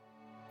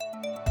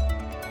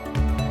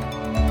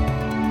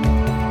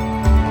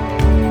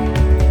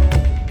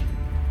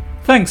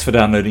Thanks for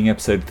downloading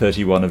episode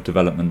 31 of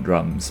Development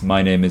Drums.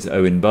 My name is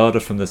Owen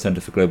Barder from the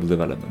Centre for Global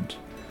Development.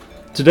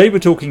 Today we're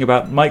talking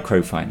about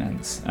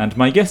microfinance, and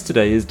my guest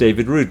today is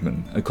David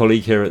Roodman, a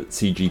colleague here at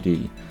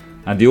CGD,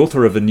 and the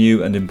author of a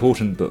new and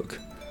important book,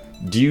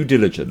 Due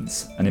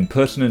Diligence, an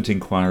Impertinent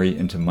Inquiry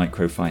into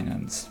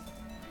Microfinance.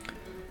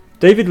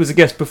 David was a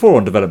guest before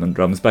on Development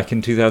Drums back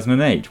in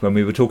 2008 when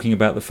we were talking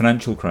about the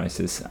financial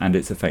crisis and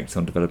its effects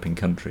on developing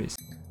countries.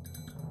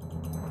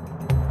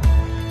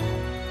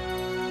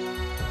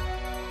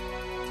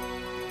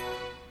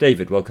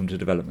 David, welcome to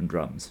Development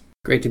Drums.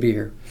 Great to be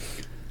here.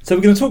 So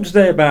we're going to talk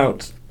today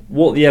about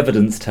what the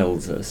evidence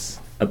tells us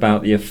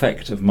about the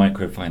effect of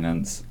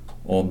microfinance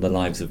on the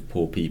lives of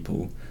poor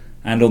people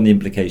and on the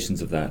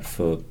implications of that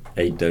for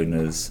aid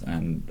donors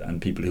and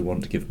people who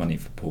want to give money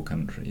for poor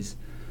countries.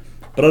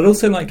 But I'd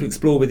also like to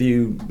explore with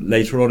you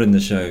later on in the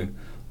show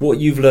what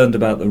you've learned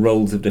about the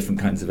roles of different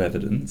kinds of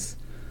evidence,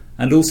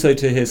 and also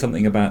to hear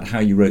something about how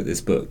you wrote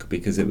this book,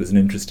 because it was an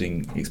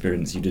interesting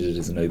experience. You did it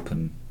as an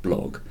open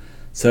blog.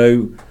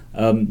 So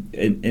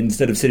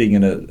instead of sitting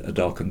in a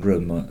darkened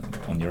room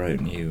on your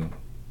own,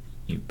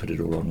 you put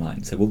it all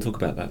online. So we'll talk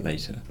about that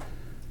later.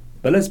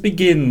 But let's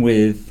begin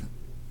with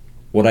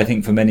what I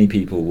think for many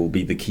people will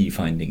be the key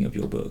finding of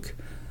your book.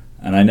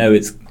 And I know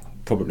it's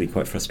probably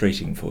quite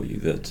frustrating for you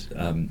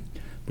that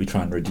we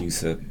try and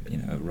reduce a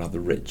rather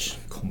rich,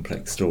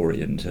 complex story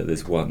into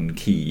this one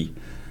key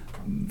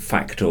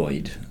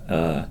factoid.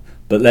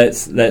 But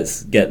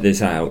let's get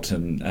this out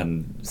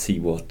and see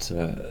what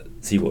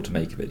to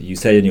make of it. You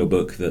say in your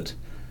book that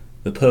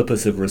the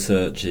purpose of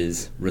research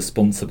is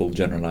responsible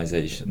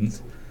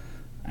generalizations,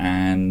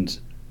 and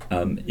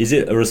is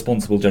it a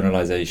responsible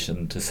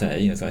generalization to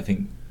say, as I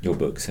think your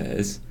book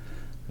says,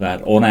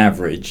 that on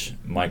average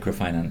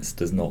microfinance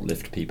does not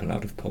lift people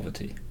out of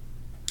poverty?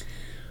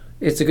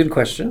 It's a good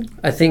question.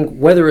 I think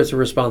whether it's a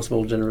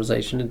responsible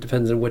generalization, it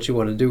depends on what you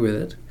want to do with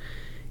it.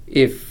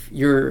 If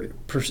you're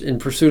in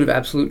pursuit of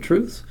absolute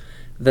truth,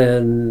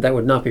 then that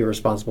would not be a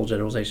responsible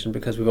generalization,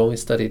 because we've only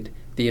studied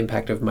the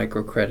impact of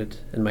microcredit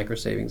and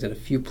microsavings in a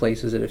few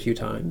places at a few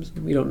times.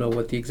 We don't know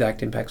what the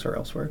exact impacts are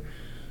elsewhere.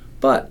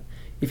 But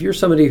if you're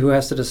somebody who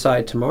has to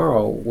decide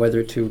tomorrow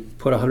whether to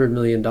put $100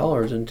 million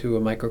into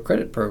a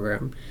microcredit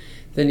program,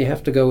 then you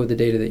have to go with the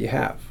data that you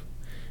have.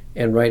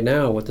 And right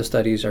now, what the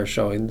studies are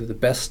showing, the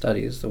best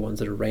studies, the ones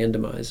that are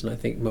randomized and I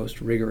think most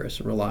rigorous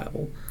and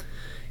reliable,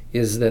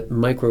 is that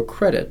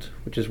microcredit,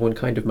 which is one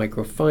kind of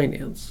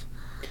microfinance,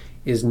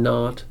 is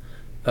not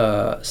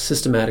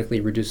systematically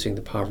reducing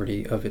the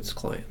poverty of its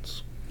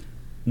clients.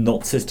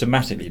 Not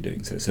systematically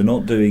doing so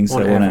not doing so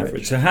on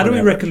average. So how do we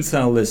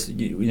reconcile this?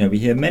 We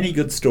hear many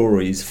good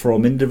stories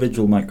from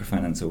individual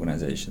microfinance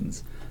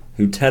organizations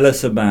who tell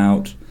us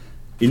about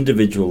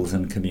individuals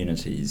and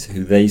communities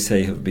who they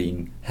say have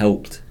been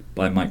helped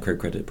by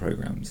microcredit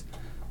programs.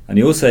 And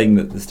you're saying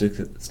that the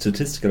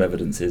statistical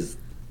evidence is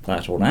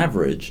that on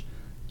average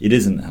it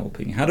isn't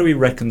helping. How do we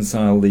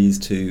reconcile these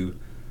two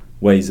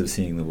ways of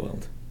seeing the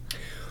world?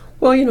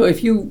 Well,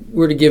 if you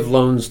were to give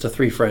loans to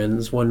three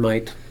friends, one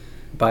might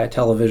buy a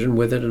television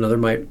with it, another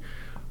might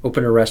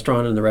open a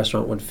restaurant and the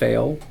restaurant would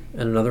fail,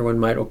 and another one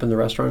might open the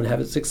restaurant and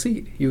have it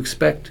succeed. You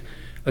expect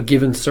a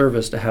given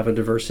service to have a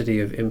diversity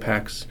of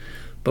impacts,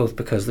 both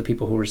because the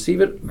people who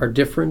receive it are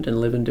different and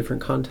live in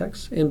different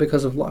contexts, and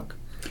because of luck.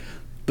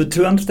 But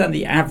to understand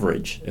the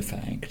average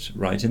effect,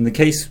 right, in the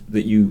case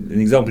that an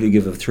example you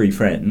give of three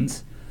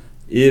friends,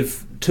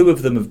 if two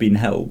of them have been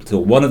helped,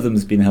 or one of them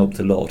has been helped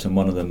a lot and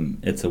one of them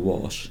it's a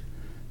wash,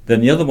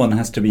 then the other one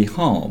has to be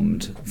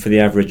harmed for the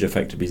average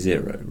effect to be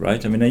zero,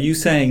 right? I mean, are you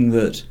saying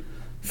that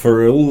for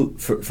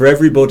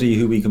everybody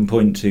who we can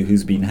point to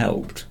who's been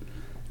helped,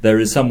 there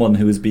is someone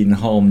who has been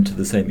harmed to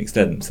the same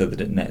extent so that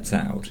it nets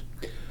out?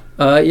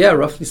 Yeah,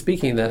 roughly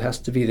speaking, that has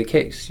to be the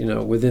case,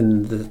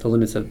 within the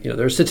limits of,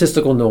 there's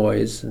statistical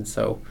noise, and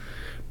so,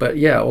 but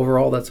yeah,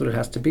 overall that's what it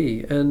has to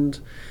be. And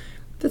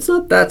it's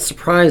not that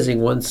surprising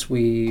once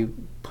we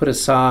put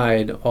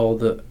aside all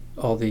the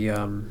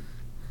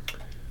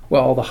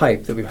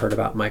hype that we've heard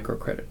about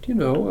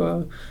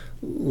microcredit.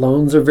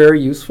 Loans are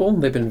very useful.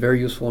 They've been very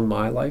useful in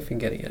my life in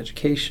getting an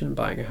education and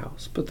buying a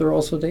house, but they're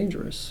also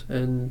dangerous,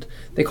 and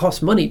they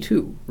cost money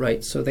too,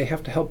 right? So they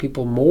have to help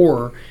people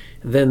more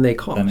than they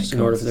cost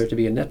in order for there to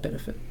be a net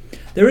benefit.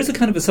 There is a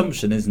kind of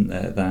assumption, isn't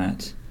there,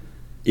 that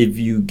if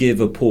you give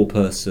a poor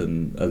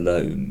person a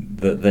loan,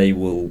 that they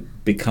will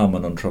become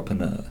an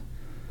entrepreneur.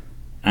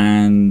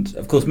 And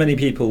of course, many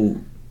people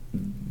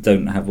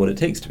don't have what it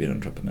takes to be an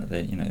entrepreneur.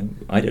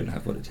 I don't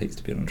have what it takes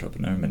to be an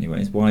entrepreneur in many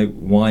ways.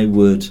 Why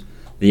would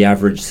the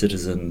average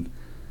citizen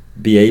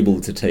be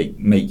able to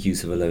make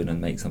use of a loan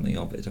and make something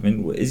of it? I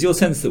mean, is your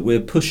sense that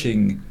we're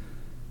pushing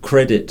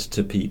credit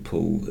to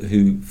people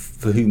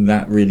for whom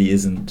that really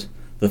isn't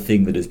the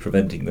thing that is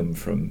preventing them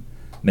from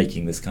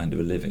making this kind of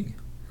a living?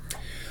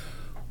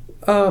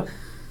 Well,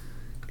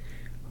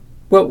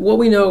 what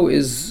we know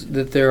is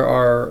that there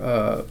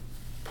are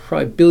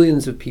probably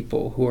billions of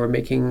people who are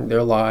making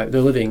they're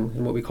living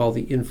in what we call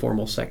the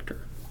informal sector.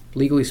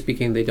 Legally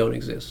speaking, they don't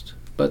exist,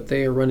 but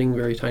they are running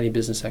very tiny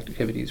business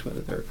activities,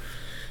 whether they're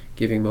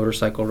giving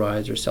motorcycle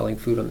rides or selling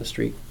food on the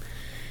street.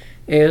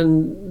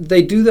 And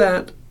they do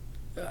that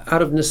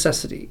out of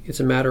necessity. It's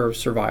a matter of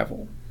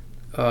survival.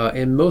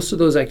 And most of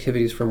those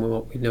activities, from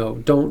what we know,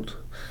 don't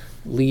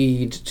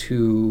lead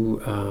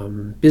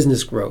to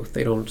business growth.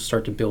 They don't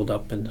start to build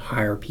up and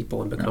hire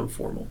people and become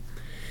formal.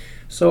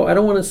 So I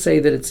don't want to say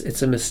that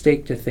it's a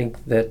mistake to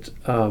think that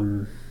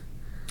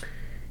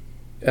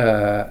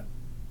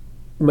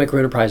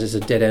microenterprise is a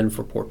dead end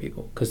for poor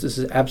people, because this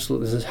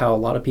is how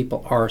a lot of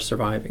people are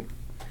surviving.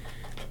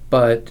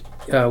 But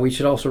we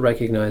should also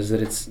recognize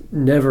that it's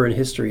never in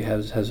history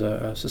has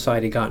a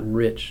society gotten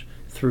rich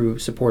through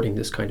supporting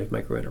this kind of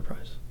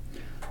microenterprise.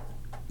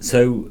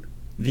 So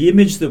the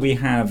image that we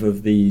have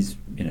of these,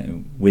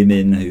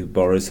 women who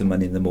borrow some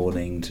money in the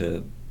morning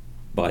to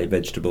buy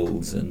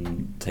vegetables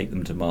and take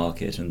them to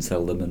market and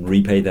sell them and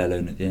repay their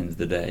loan at the end of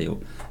the day, or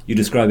you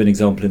describe an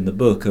example in the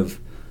book of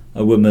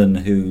a woman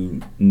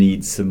who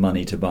needs some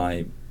money to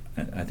buy,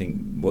 I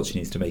think, what she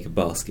needs to make a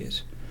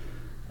basket.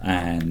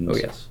 And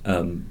at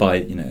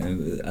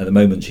the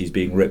moment she's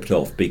being ripped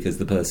off because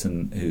the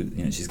person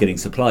who, she's getting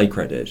supply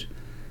credit,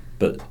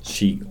 but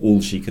all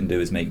she can do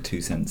is make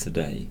 2 cents a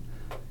day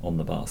on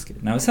the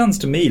basket. Now it sounds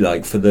to me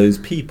like for those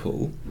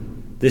people,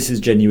 this is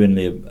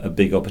genuinely a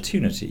big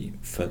opportunity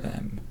for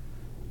them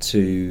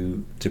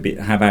to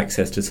have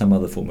access to some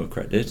other form of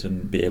credit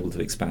and be able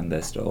to expand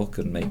their stock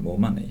and make more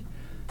money.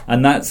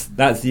 And that's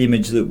the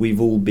image that we've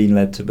all been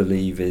led to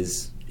believe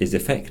is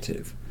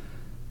effective.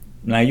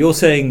 Now you're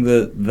saying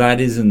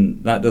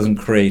that doesn't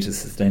create a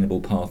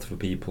sustainable path for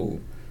people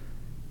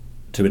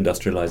to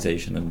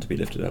industrialization and to be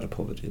lifted out of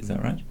poverty. Is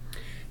that right?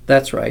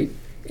 That's right.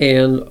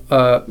 And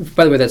by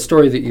the way, that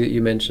story that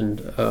you mentioned,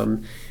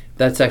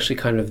 that's actually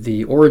kind of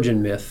the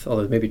origin myth,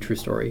 although it may be a true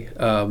story,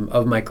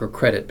 of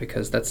microcredit,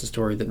 because that's the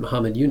story that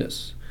Muhammad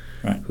Yunus,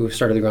 who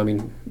started the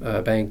Grameen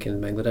Bank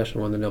in Bangladesh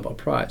and won the Nobel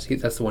Prize,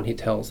 that's the one he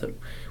tells that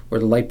where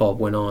the light bulb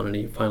went on and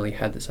he finally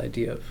had this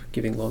idea of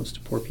giving loans to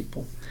poor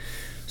people.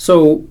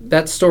 So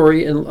that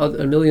story and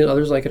a million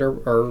others like it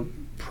are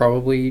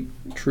probably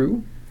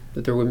true,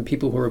 that there were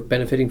people who are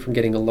benefiting from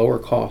getting a lower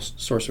cost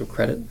source of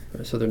credit,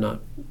 so they're not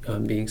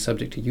being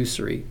subject to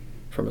usury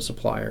from a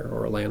supplier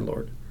or a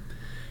landlord.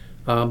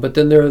 But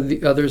then there are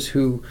the others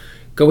who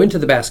go into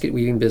the basket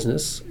weaving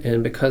business,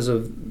 and because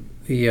of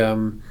the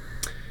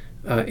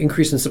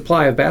increase in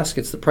supply of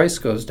baskets, the price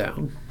goes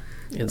down,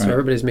 and so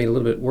everybody's made a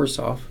little bit worse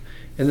off.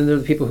 And then there are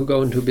the people who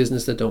go into a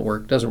business that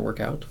doesn't work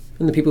out,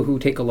 and the people who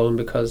take a loan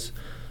because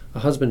a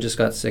husband just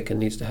got sick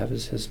and needs to have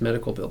his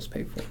medical bills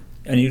paid for.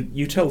 And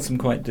you tell some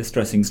quite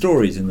distressing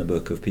stories in the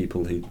book of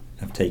people who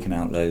have taken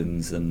out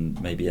loans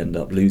and maybe end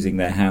up losing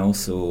their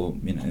house or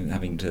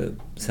having to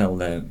sell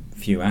their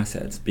few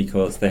assets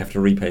because they have to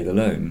repay the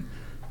loan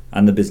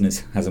and the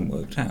business hasn't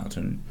worked out.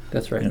 And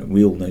that's right.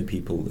 We all know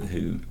people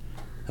who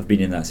have been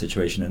in that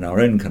situation in our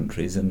own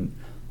countries, and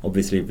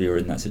obviously if you're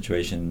in that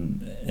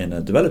situation in a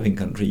developing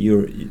country,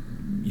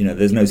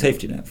 there's no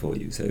safety net for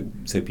you.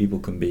 So people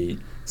can be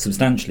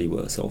substantially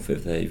worse off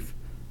if they've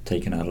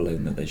taken out a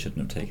loan that they shouldn't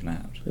have taken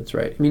out. That's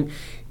right. I mean,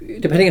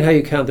 depending on how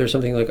you count, there's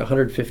something like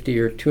 150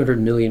 or 200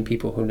 million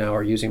people who now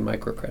are using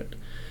microcredit.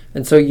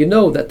 And so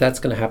that's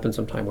going to happen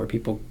sometime, where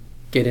people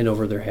get in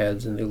over their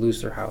heads and they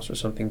lose their house or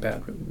something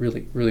bad,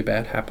 really, really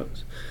bad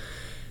happens.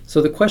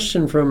 So the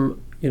question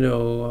from,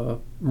 a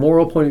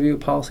moral point of view,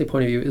 policy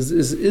point of view,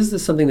 is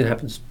this something that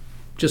happens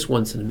just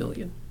once in a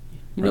million?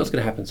 It's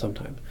going to happen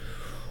sometime.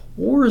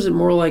 Or is it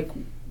more like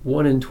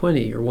 1 in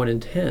 20 or 1 in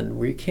 10,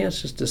 where you can't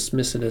just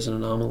dismiss it as an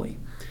anomaly?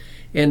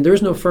 And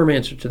there's no firm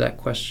answer to that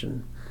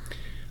question.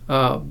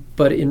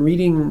 But in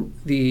reading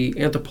the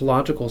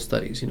anthropological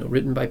studies,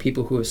 written by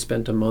people who have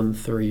spent a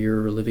month or a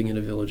year living in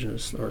a village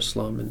or a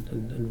slum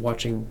and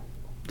watching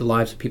the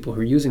lives of people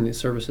who are using these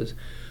services,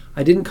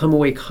 I didn't come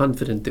away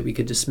confident that we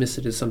could dismiss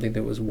it as something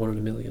that was 1 in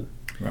a million.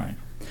 Right.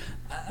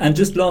 And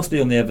just lastly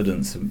on the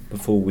evidence,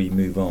 before we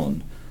move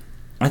on,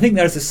 I think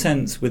there's a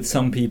sense with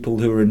some people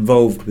who are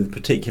involved with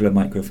particular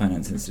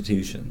microfinance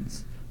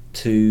institutions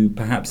to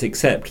perhaps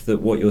accept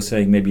that what you're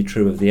saying may be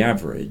true of the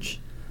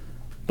average,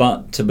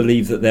 but to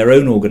believe that their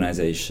own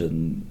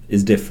organisation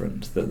is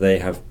different, that they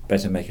have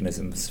better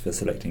mechanisms for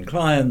selecting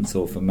clients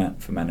or for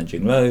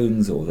managing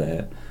loans, or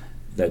their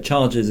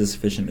charges are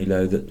sufficiently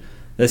low, that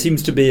there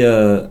seems to be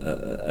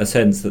a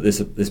sense that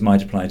this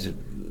might apply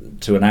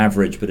to an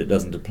average, but it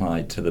doesn't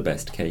apply to the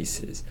best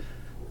cases.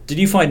 Did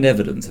you find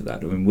evidence of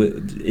that? I mean,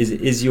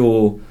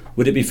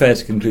 would it be fair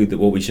to conclude that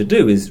what we should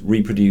do is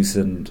reproduce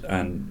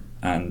and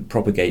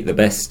propagate the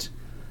best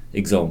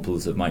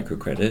examples of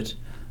microcredit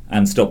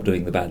and stop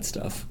doing the bad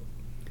stuff?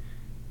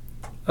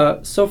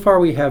 So far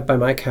we have, by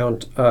my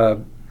count,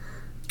 5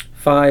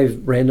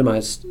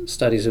 randomized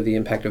studies of the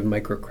impact of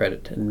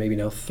microcredit, and maybe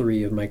now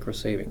 3 of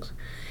microsavings.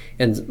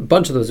 And a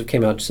bunch of those have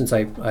came out since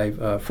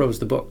I froze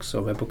the book,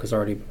 so my book is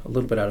already a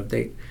little bit out of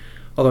date.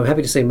 Although I'm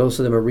happy to say most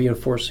of them are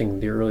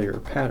reinforcing the earlier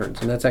patterns,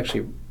 and that's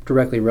actually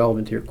directly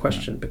relevant to your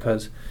question,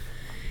 because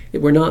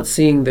we're not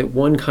seeing that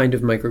one kind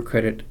of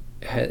microcredit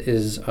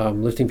is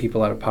lifting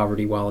people out of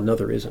poverty while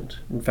another isn't.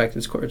 In fact,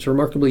 it's a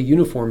remarkably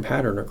uniform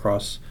pattern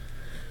across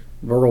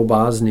rural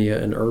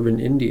Bosnia and urban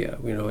India,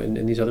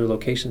 and these other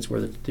locations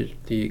where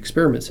the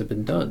experiments have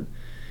been done.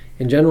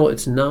 In general,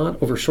 it's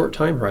not over short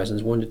time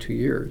horizons, 1 to 2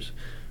 years,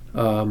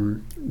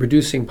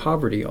 reducing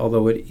poverty,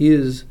 although it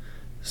is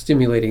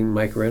stimulating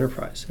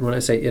microenterprise. And when I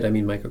say it, I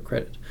mean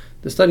microcredit.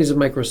 The studies of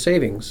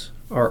microsavings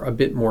are a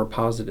bit more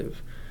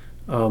positive.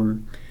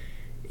 And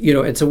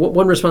so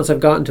one response I've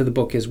gotten to the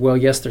book is, well,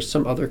 yes, there's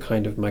some other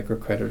kind of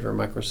microcredit or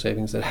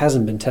microsavings that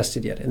hasn't been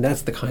tested yet, and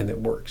that's the kind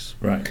that works.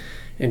 Right.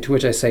 And to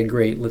which I say,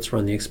 great, let's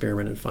run the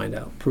experiment and find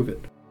out. Prove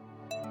it.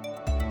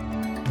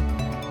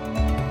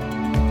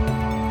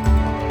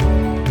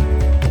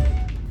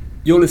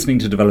 You're listening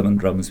to Development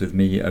Drums with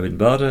me, Owen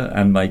Barder,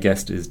 and my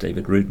guest is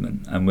David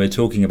Rudman, and we're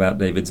talking about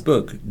David's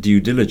book,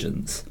 Due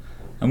Diligence.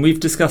 And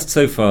we've discussed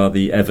so far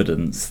the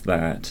evidence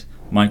that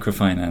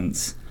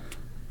microfinance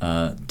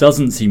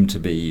doesn't seem to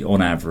be,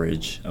 on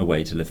average, a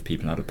way to lift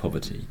people out of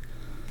poverty.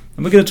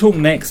 And we're going to talk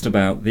next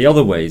about the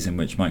other ways in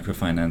which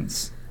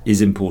microfinance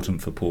is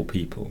important for poor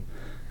people.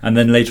 And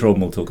then later on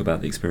we'll talk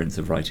about the experience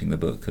of writing the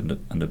book and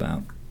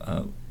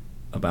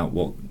about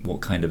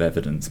what kind of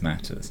evidence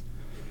matters.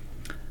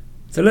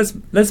 So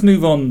let's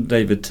move on,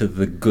 David, to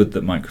the good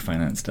that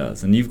microfinance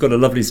does. And you've got a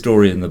lovely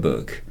story in the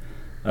book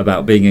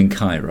about being in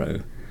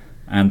Cairo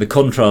and the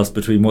contrast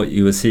between what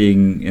you were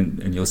seeing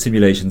in your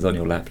simulations on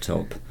your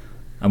laptop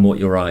and what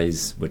your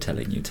eyes were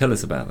telling you. Tell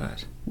us about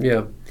that.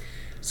 Yeah.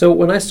 So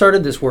when I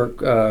started this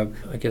work,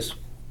 I guess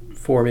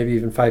 4, maybe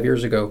even 5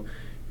 years ago,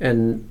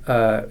 and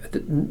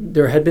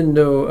there had been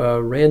no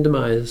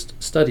randomized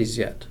studies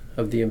yet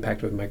of the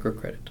impact of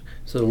microcredit.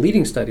 So the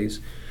leading studies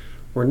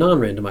were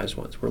non-randomized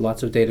ones, where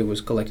lots of data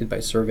was collected by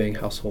surveying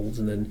households,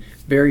 and then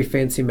very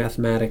fancy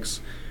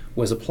mathematics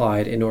was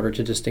applied in order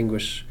to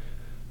distinguish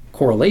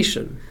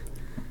correlation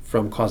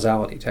from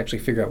causality, to actually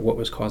figure out what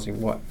was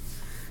causing what.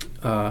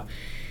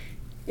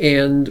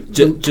 And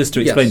just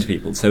to explain to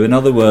people, so in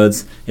other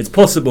words, it's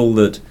possible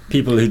that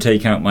people who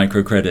take out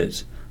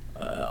microcredit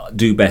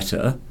do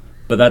better,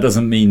 but that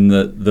doesn't mean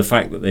that the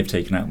fact that they've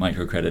taken out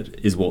microcredit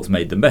is what's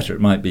made them better.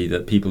 It might be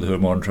that people who are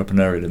more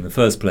entrepreneurial in the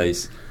first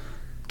place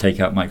take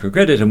out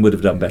microcredit and would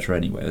have done better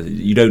anyway.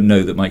 You don't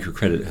know that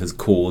microcredit has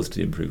caused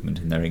the improvement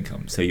in their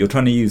income. So you're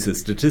trying to use a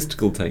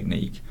statistical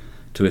technique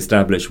to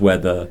establish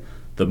whether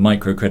the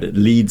microcredit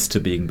leads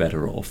to being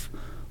better off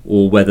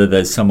or whether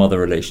there's some other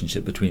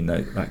relationship between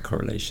that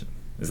correlation.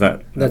 Is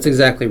that? That's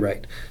exactly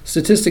right.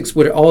 Statistics,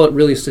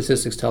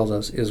 statistics tells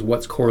us is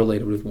what's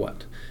correlated with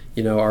what.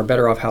 Are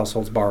better off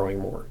households borrowing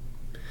more?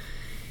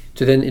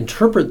 To then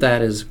interpret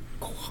that as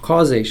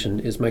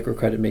causation, is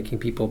microcredit making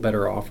people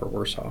better off or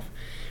worse off,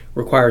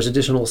 requires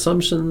additional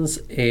assumptions,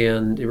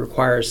 and it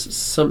requires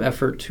some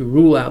effort to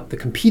rule out the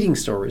competing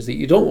stories that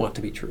you don't want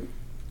to be true.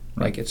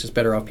 Right. Like it's just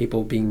better off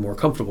people being more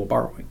comfortable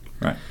borrowing.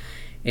 Right.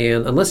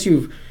 And unless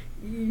you've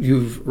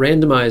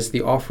randomized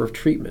the offer of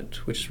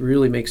treatment, which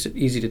really makes it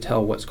easy to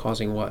tell what's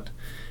causing what,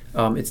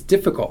 it's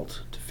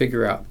difficult to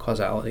figure out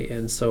causality.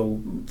 And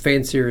so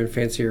fancier and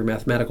fancier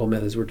mathematical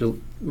methods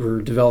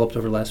were developed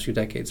over the last few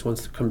decades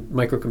once the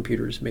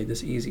microcomputers made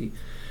this easy.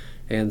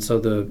 And so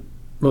the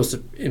most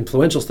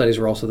influential studies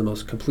were also the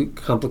most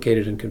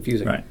complicated and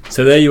confusing. Right.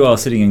 So there you are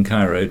sitting in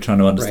Cairo trying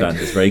to understand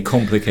this very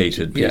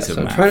complicated piece of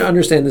math. I'm trying to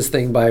understand this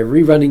thing by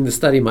rerunning the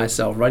study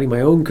myself, writing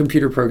my own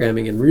computer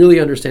programming and really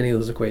understanding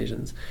those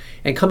equations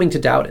and coming to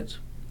doubt it,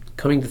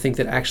 coming to think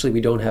that actually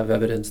we don't have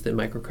evidence that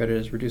microcredit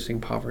is reducing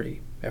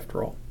poverty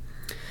after all.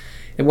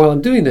 And while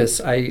I'm doing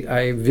this,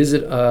 I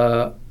visit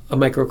a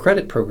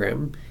microcredit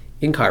program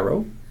in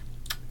Cairo,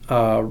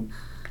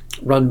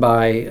 run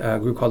by a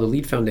group called the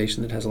Lead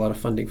Foundation that has a lot of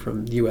funding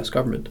from the U.S.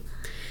 government.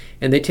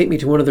 And they take me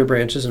to one of their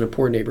branches in a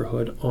poor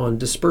neighborhood on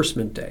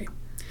disbursement day.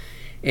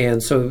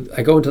 And so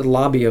I go into the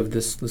lobby of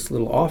this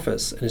little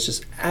office, and it's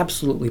just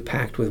absolutely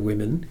packed with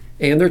women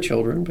and their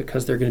children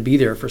because they're going to be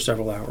there for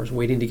several hours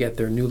waiting to get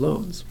their new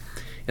loans.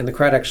 And the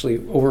crowd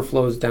actually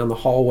overflows down the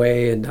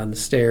hallway and down the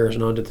stairs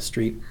and onto the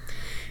street.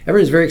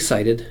 Everyone's very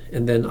excited,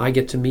 and then I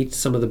get to meet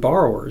some of the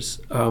borrowers.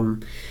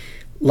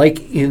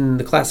 Like in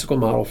the classical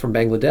model from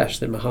Bangladesh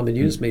that Muhammad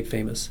Yunus made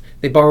famous,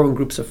 they borrow in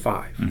groups of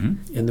 5,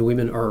 and the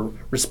women are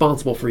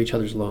responsible for each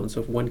other's loans.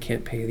 So if one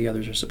can't pay, the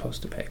others are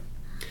supposed to pay.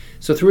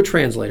 So through a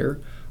translator,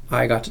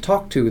 I got to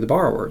talk to the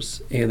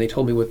borrowers, and they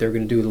told me what they were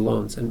going to do with the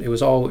loans. And it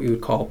was all what you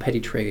would call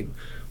petty trade.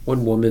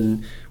 One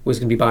woman was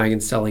going to be buying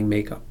and selling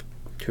makeup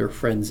to her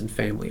friends and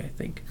family, I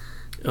think.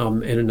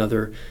 And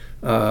another,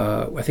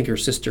 I think her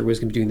sister was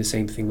going to be doing the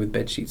same thing with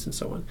bed sheets and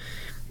so on.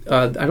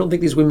 I don't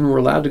think these women were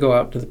allowed to go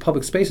out to the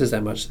public spaces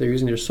that much. They're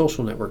using their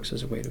social networks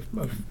as a way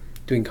of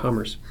doing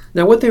commerce.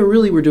 Now, what they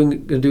really were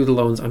doing to do the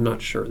loans, I'm not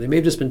sure. They may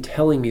have just been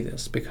telling me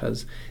this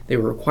because they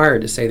were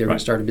required to say they were going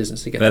to start a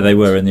business to get there the they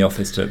loans. were in the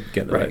office to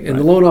get the right. And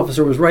the loan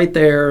officer was right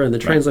there, and the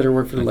translator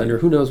worked for the lender.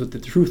 Who knows what the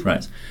truth right.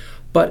 was?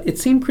 But it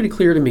seemed pretty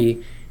clear to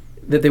me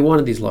that they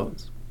wanted these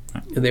loans.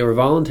 Right. And they were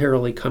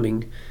voluntarily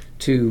coming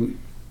to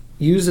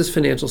use this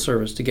financial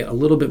service to get a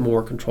little bit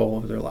more control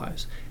over their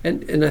lives.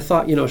 And I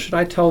thought, should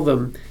I tell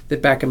them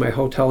that back in my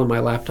hotel and my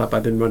laptop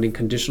I've been running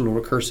conditional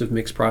recursive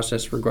mixed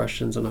process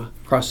regressions on a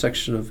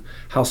cross-section of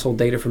household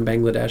data from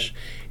Bangladesh,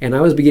 and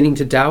I was beginning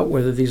to doubt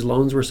whether these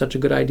loans were such a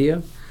good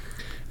idea.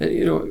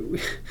 And,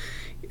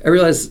 I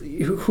realized,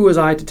 who was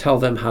I to tell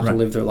them how to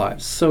live their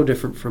lives? So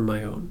different from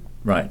my own.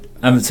 Right.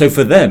 So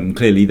for them,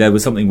 clearly, there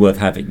was something worth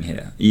having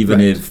here,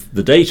 even if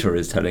the data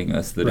is telling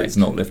us that it's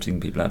not lifting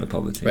people out of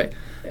poverty. Right.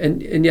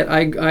 And yet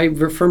I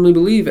firmly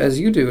believe, as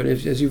you do, and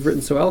as you've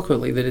written so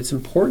eloquently, that it's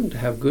important to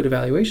have good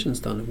evaluations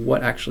done of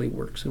what actually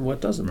works and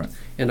what doesn't. Right.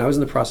 And I was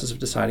in the process of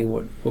deciding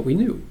what we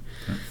knew.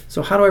 Right.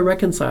 So how do I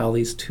reconcile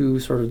these two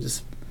sort of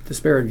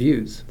disparate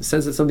views? The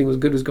sense that something was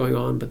going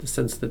on, but the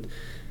sense that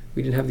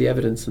we didn't have the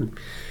evidence. And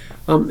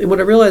what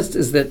I realized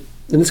is that,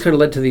 and this kind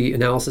of led to the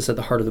analysis at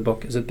the heart of the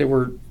book, is that there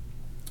were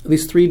at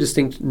least three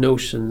distinct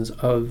notions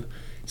of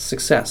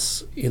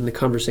success in the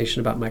conversation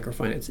about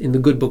microfinance in the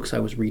good books I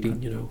was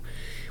reading.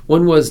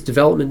 One was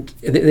development.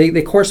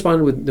 They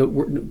corresponded with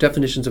the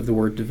definitions of the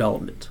word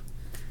development.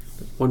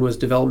 One was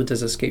development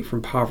as escape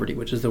from poverty,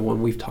 which is the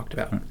one we've talked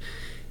about.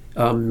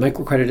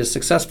 Microcredit is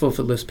successful if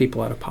it lifts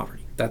people out of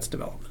poverty. That's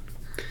development.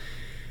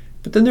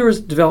 But then there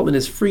was development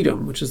as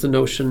freedom, which is the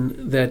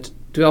notion that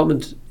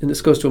development, and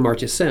this goes to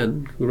Amartya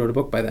Sen, who wrote a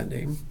book by that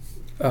name,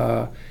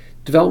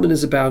 development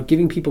is about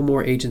giving people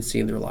more agency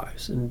in their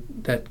lives, and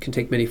that can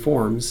take many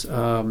forms.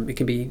 It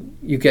can be,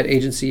 you get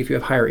agency if you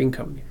have higher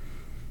income,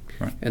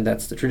 and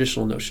that's the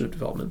traditional notion of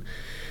development.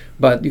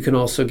 But you can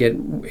also get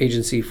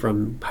agency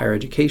from higher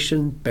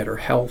education, better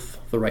health,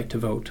 the right to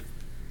vote,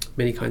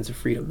 many kinds of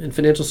freedom. And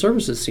financial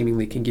services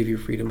seemingly can give you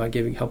freedom by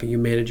helping you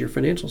manage your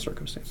financial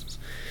circumstances.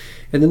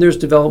 And then there's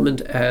development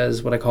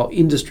as what I call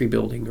industry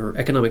building or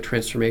economic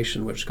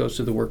transformation, which goes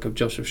to the work of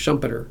Joseph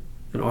Schumpeter,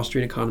 an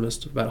Austrian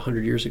economist about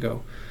 100 years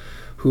ago,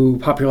 who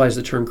popularized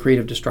the term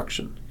creative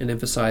destruction and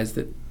emphasized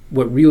that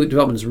what really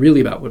development is really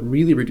about, what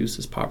really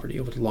reduces poverty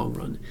over the long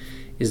run,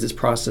 is this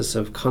process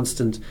of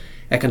constant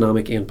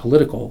economic and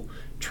political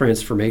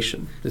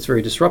transformation. It's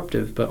very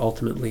disruptive, but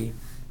ultimately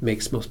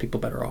makes most people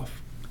better off.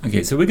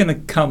 Okay, so we're going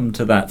to come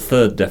to that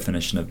third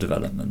definition of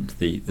development,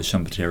 the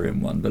Schumpeterian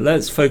one, but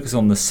let's focus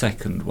on the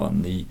second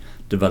one, the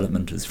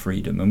development as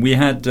freedom. And we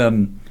had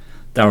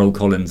Darrell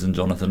Collins and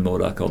Jonathan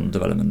Morduck on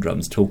Development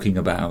Drums talking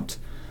about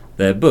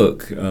their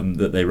book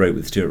that they wrote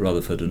with Stuart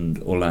Rutherford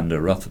and Orlando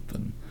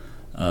Rutherford,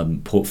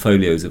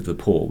 Portfolios of the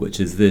Poor, which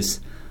is this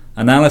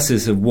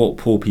analysis of what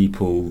poor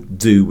people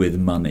do with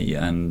money,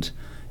 and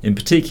in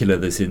particular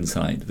this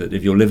insight that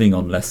if you're living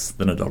on less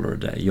than $1 a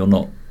day, you're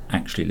not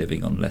actually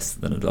living on less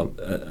than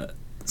 $1,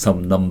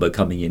 some number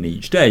coming in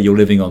each day. You're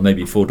living on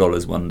maybe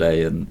 $4 one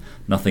day and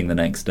nothing the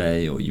next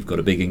day, or you've got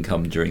a big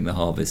income during the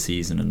harvest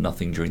season and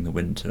nothing during the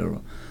winter.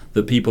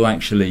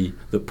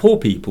 That poor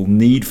people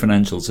need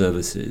financial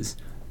services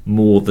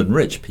more than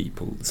rich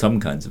people, some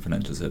kinds of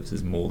financial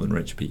services more than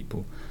rich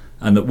people,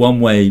 and that one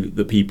way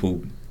that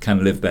people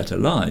can live better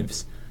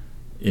lives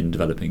in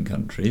developing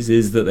countries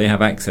is that they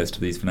have access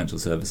to these financial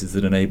services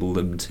that enable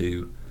them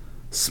to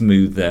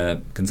smooth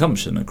their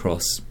consumption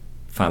across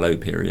fallow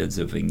periods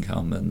of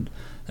income and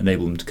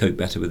enable them to cope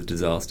better with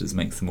disasters,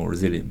 makes them more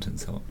resilient and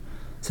so on.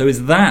 So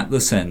is that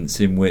the sense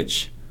in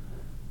which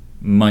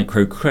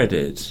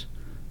microcredit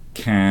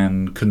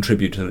can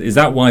contribute to? Is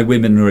that why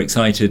women are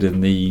excited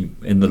in the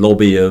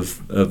lobby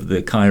of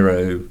the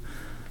Cairo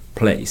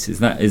place? Is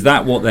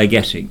that what they're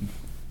getting?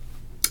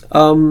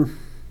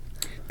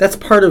 That's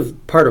part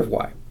of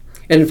why.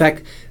 And in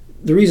fact,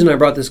 the reason I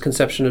brought this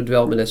conception of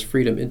development as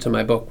freedom into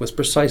my book was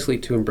precisely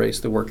to embrace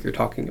the work you're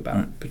talking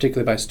about,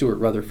 particularly by Stuart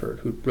Rutherford,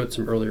 who wrote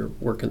some earlier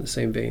work in the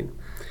same vein.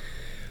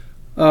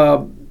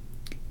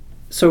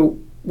 So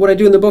what I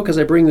do in the book is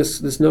I bring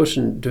this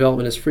notion,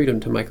 development as freedom,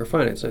 to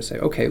microfinance. And I say,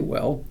 okay,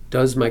 well,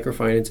 does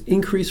microfinance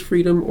increase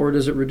freedom or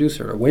does it reduce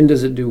it? Or when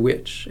does it do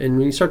which? And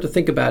when you start to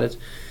think about it,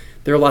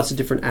 there are lots of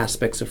different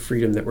aspects of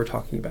freedom that we're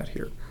talking about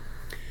here.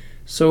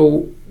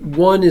 So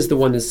one is the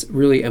one that's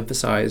really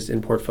emphasized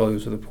in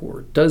Portfolios of the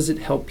Poor. Does it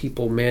help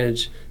people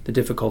manage the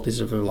difficulties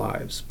of their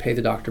lives, pay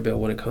the doctor bill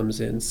when it comes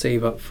in,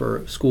 save up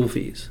for school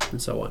fees,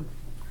 and so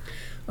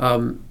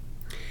on?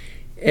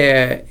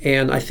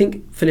 And I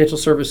think financial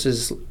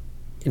services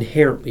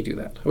inherently do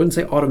that. I wouldn't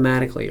say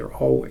automatically or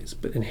always,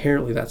 but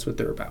inherently that's what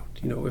they're about.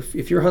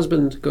 If your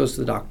husband goes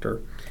to the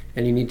doctor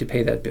and you need to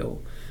pay that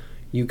bill,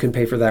 you can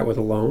pay for that with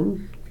a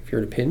loan. If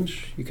you're in a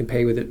pinch, you can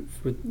pay with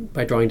it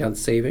by drawing down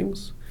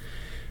savings.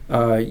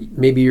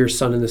 Maybe your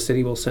son in the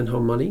city will send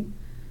home money.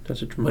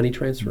 That's a money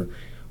transfer.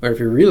 Or if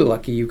you're really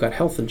lucky, you've got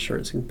health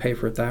insurance and can pay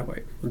for it that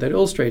way. What that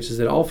illustrates is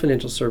that all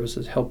financial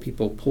services help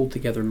people pull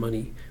together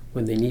money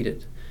when they need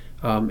it,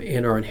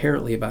 and are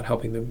inherently about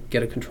helping them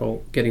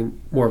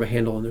getting more of a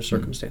handle on their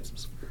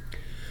circumstances.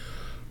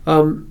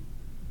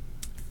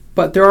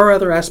 But there are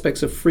other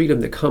aspects of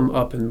freedom that come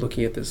up in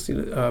looking at this.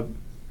 A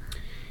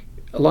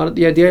lot of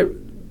the idea,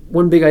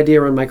 one big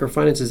idea around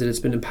microfinance is that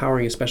it's been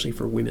empowering, especially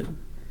for women.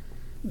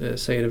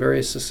 Say in a very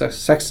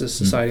sexist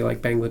society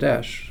like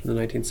Bangladesh in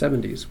the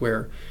 1970s,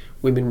 where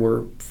Women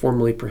were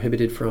formally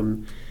prohibited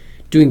from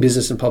doing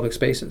business in public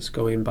spaces,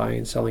 going and buying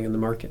and selling in the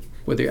market.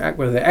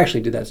 Whether they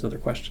actually did that is another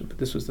question, but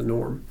this was the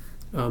norm.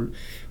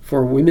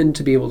 For women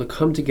to be able to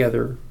come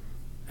together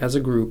as a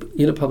group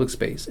in a public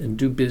space and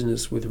do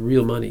business with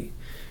real money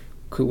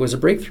was a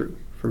breakthrough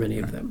for many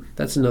of them.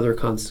 That's another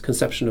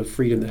conception of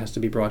freedom that has to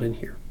be brought in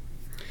here.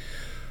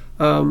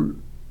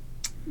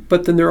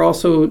 But then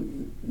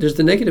there's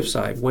the negative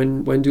side.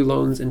 When do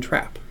loans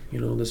entrap?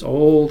 This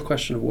old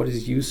question of what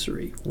is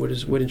usury? What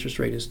interest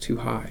rate is too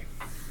high?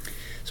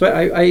 So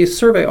I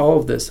survey all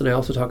of this, and I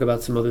also talk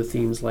about some other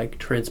themes like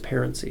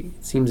transparency.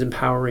 It seems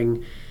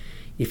empowering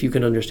if you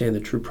can understand the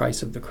true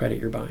price of the credit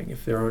you're buying,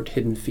 if there aren't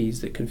hidden fees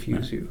that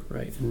confuse you,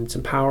 right? And it's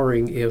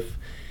empowering if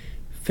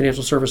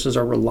financial services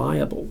are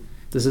reliable.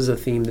 This is a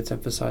theme that's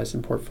emphasized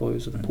in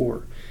Portfolios of the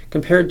Poor.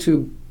 Compared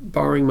to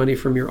borrowing money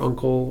from your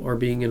uncle or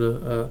being in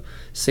a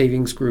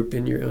savings group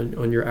on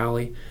your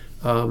alley,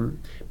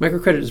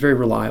 microcredit is very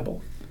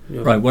reliable.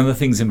 Right. One of the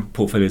things in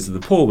Portfolios of the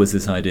Poor was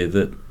this idea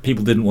that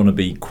people didn't want to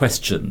be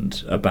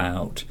questioned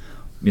about,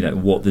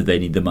 what did they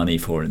need the money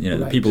for? And,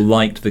 Right. people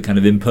liked the kind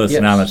of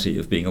impersonality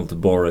of being able to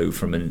borrow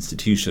from an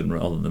institution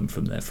rather than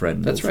from their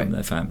friend or from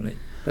their family.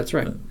 That's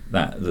right.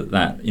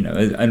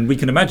 And we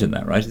can imagine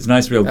that, right? It's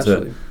nice to be able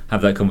Absolutely. to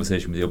have that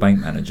conversation with your bank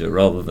manager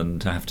rather than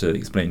to have to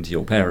explain to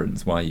your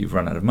parents why you've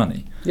run out of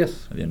money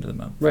Yes. at the end of the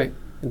month. Right.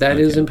 That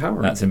is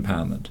empowering. That's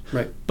empowerment.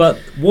 Right. But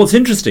what's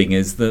interesting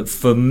is that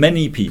for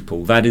many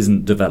people, that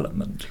isn't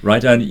development,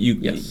 right? And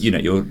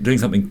you're doing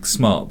something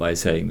smart by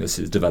saying this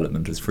is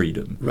development as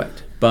freedom. Right.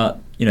 But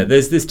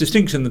there's this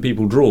distinction that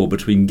people draw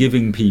between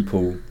giving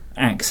people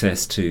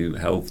access to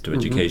health, to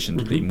education,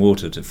 to clean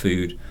water, to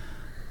food,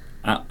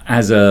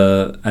 as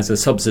a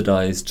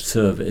subsidized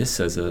service,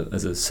 as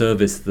a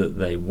service that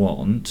they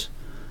want.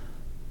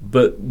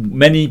 But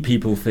many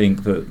people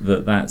think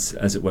that that's,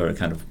 as it were, a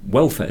kind of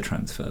welfare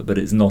transfer, but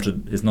it's not a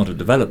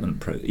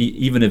development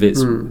even if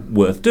it's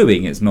worth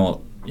doing, it's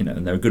not,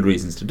 and there are good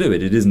reasons to do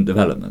it, it isn't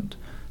development.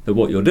 That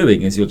what you're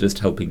doing is you're just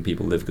helping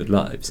people live good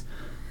lives.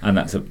 And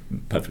that's a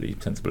perfectly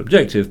sensible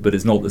objective, but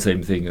it's not the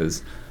same thing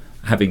as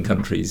having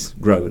countries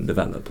grow and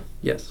develop.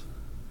 Yes.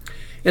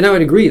 And I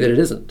would agree that it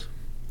isn't.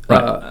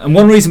 Right. And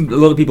one reason a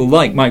lot of people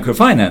like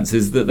microfinance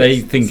is that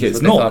they think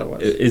it's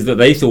not, is that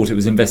they thought it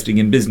was investing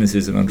in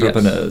businesses and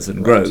entrepreneurs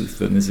and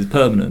growth, and this is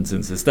permanent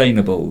and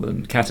sustainable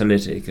and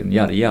catalytic and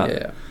yada yada.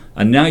 Yeah.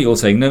 And now you're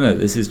saying, no,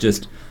 this is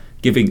just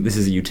this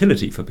is a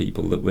utility for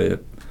people that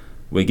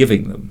we're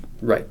giving them.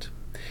 Right.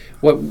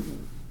 What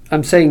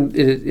I'm saying,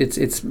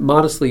 it's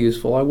modestly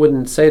useful. I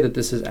wouldn't say that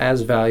this is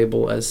as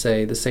valuable as,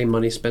 say, the same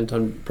money spent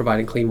on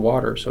providing clean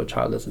water so a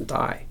child doesn't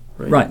die.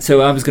 Right.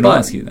 So I was going to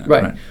ask you that.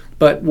 Right.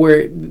 But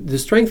where the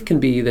strength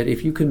can be that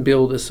if you can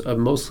build a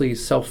mostly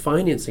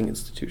self-financing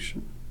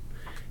institution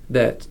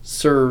that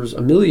serves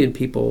 1 million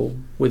people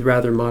with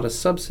rather modest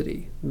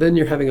subsidy, then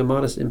you're having a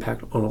modest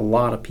impact on a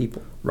lot of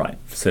people. Right.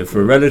 So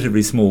for a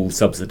relatively small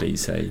subsidy,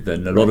 say,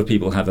 then a lot of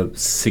people have a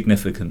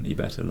significantly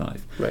better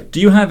life. Right.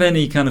 Do you have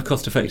any kind of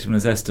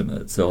cost-effectiveness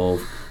estimates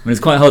of... it's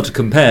quite hard to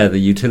compare the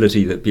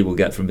utility that people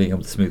get from being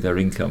able to smooth their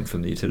income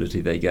from the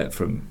utility they get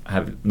from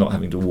not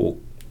having to walk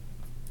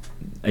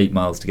 8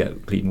 miles to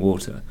get clean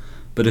water.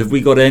 But have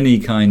we got any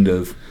kind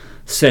of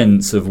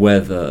sense of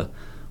whether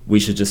we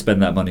should just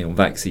spend that money on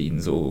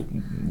vaccines or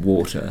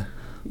water,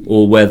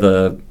 or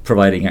whether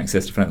providing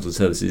access to financial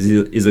services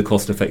is a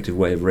cost-effective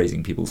way of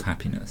raising people's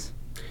happiness?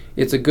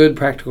 It's a good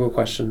practical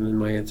question, and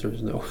my answer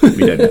is no.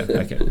 We don't know.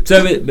 Okay.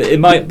 So it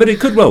might, but it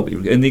could well be.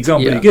 In the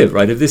example you give,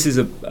 right? If this is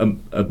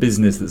a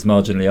business that's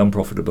marginally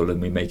unprofitable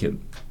and we make it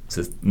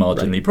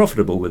marginally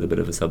profitable with a bit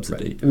of a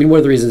subsidy. Right. One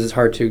of the reasons it's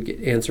hard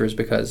to answer is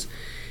because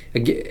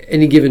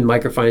any given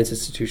microfinance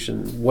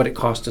institution, what it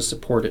costs to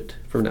support it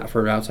for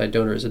an outside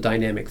donor is a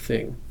dynamic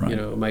thing. Right.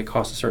 It might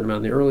cost a certain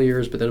amount in the early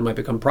years, but then it might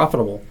become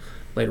profitable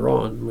later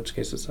on, in which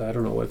case I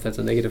don't know if that's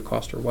a negative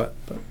cost or what.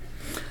 But.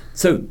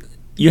 So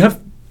you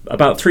have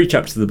about 3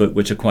 chapters of the book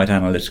which are quite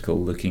analytical,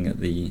 looking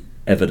at the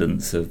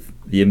evidence of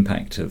the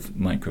impact of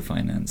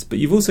microfinance. But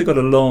you've also got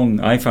a long,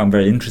 I found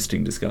very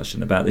interesting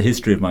discussion about the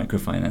history of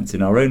microfinance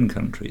in our own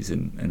countries,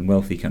 in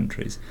wealthy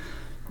countries.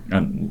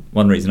 And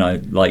one reason I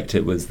liked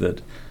it was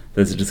that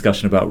there's a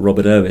discussion about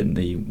Robert Owen,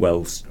 the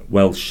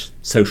Welsh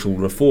social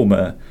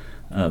reformer,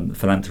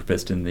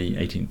 philanthropist in the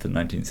 18th and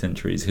 19th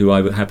centuries, who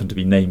I happen to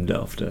be named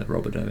after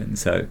Robert Owen.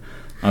 So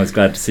I was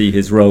glad to see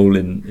his role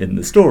in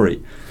the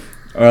story.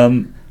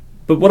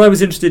 But what I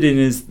was interested in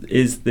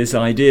is this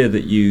idea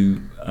that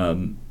you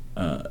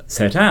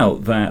set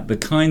out, that the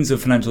kinds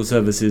of financial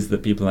services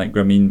that people like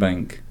Grameen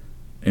Bank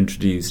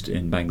introduced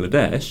in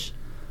Bangladesh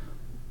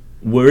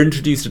were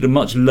introduced at a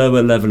much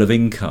lower level of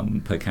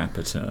income per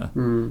capita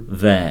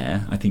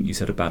there. I think you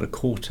said about a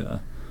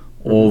quarter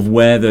of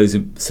where those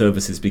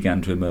services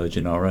began to emerge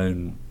in our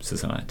own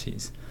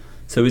societies.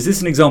 So is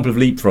this an example of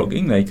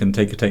leapfrogging? They can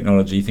take a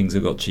technology, things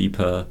have got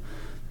cheaper,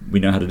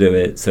 we know how to do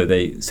it, so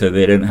they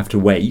don't have to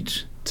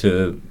wait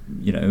to,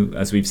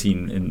 as we've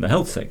seen in the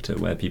health sector,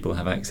 where people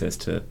have access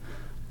to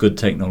good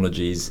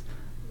technologies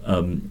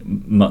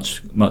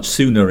much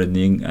sooner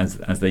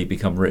as they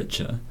become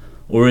richer?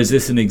 Or is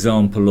this an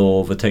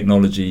example of a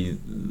technology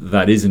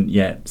that isn't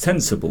yet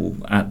sensible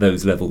at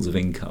those levels of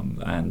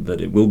income, and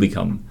that it will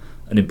become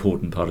an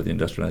important part of the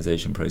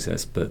industrialization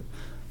process, but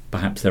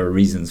perhaps there are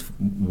reasons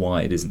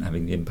why it isn't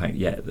having the impact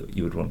yet that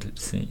you would want it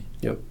to see?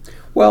 Yep.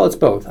 Well, it's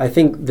both. I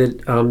think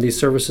that these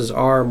services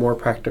are more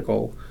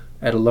practical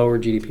at a lower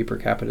GDP per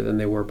capita than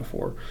they were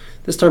before.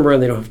 This time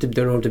around, they don't have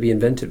to be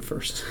invented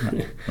first.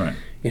 Right.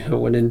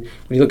 When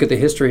you look at the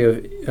history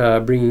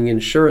of bringing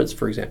insurance,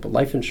 for example,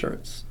 life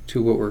insurance,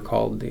 to what were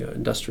called the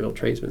industrial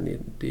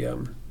tradesmen,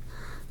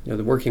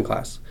 the working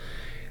class,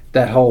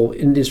 that whole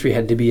industry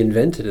had to be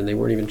invented, and they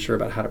weren't even sure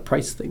about how to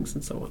price things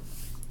and so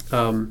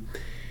on.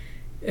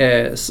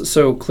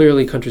 So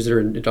clearly, countries that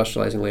are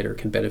industrializing later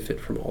can benefit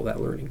from all that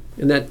learning,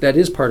 and that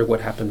is part of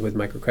what happened with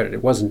microcredit.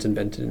 It wasn't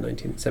invented in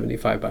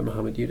 1975 by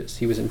Muhammad Yunus.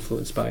 He was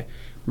influenced by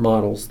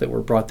models that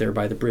were brought there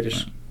by the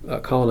British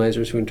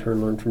colonizers, who in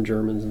turn learned from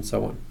Germans and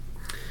so on.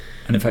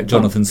 And in fact,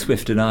 Jonathan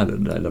Swift in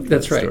Ireland, I love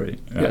that story.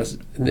 That's right. Yes.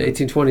 In the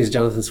 1820s,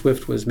 Jonathan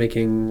Swift was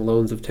making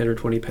loans of 10 or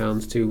 20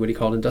 pounds to what he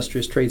called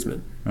industrious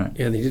tradesmen. Right.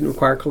 And they didn't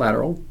require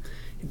collateral.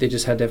 They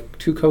just had to have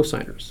two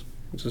co-signers.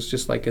 It was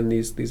just like in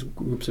these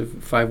groups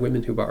of 5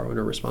 women who borrow and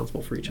are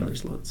responsible for each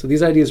other's loans. So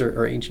these ideas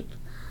are ancient.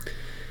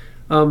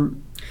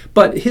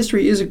 But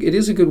history is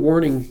a good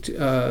warning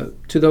to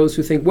those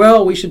who think,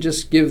 well, we should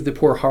just give the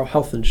poor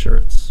health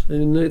insurance.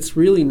 And it's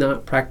really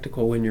not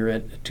practical when you're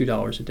at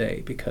 $2 a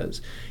day,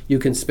 because you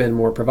can spend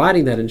more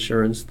providing that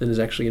insurance than is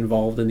actually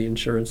involved in the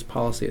insurance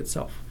policy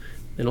itself.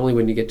 And only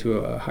when you get to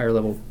a higher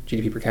level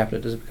GDP per capita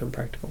does it become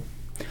practical.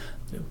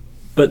 Yeah.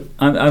 But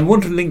I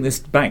want to link this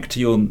back to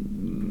your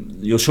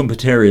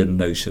Schumpeterian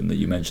notion that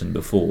you mentioned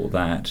before,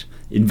 that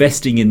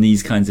investing in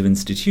these kinds of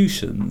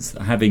institutions,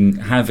 having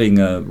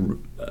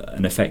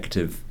an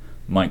effective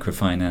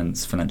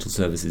microfinance financial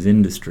services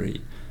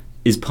industry,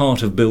 is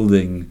part of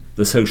building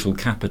the social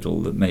capital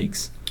that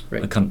makes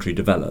a country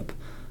develop.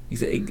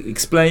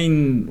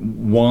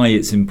 Explain why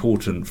it's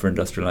important for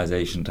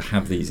industrialization to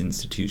have these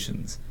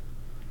institutions.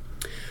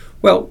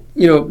 Well,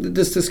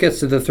 this gets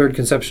to the third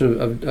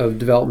conception of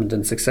development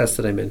and success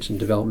that I mentioned.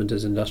 Development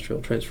is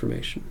industrial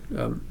transformation.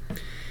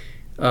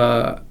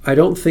 I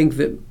don't think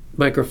that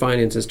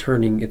microfinance is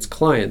turning its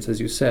clients, as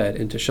you said,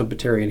 into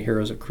Schumpeterian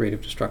heroes of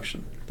creative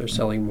destruction. They're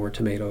selling more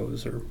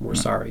tomatoes or more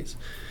saris.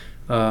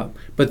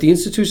 But the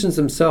institutions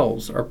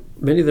themselves,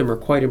 many of them are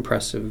quite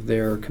impressive.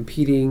 They're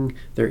competing,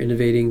 they're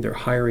innovating, they're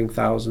hiring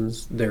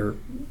thousands, they're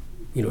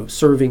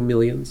serving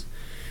millions.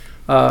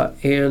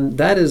 And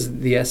that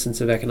is the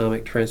essence of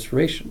economic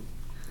transformation.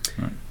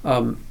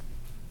 Right.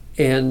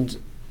 And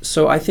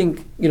so I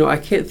think, I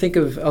can't think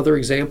of other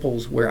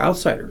examples where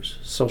outsiders,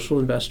 social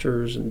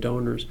investors and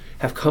donors,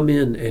 have come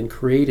in and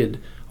created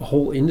a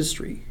whole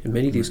industry in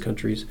many of these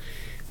countries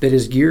that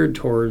is geared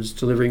towards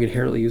delivering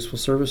inherently useful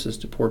services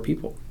to poor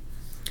people.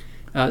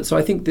 So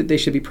I think that they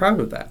should be proud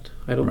of that.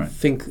 I don't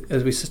think,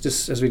 as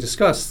we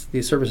discussed,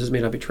 these services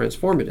may not be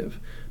transformative,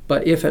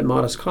 but if at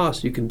modest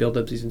cost you can build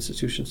up these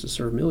institutions to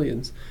serve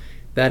millions,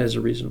 that is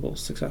a reasonable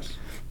success.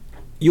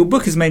 Your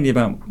book is mainly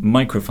about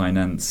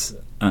microfinance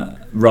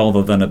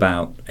rather than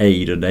about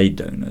aid and aid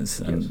donors,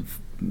 and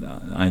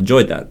I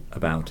enjoyed that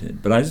about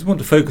it. But I just want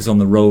to focus on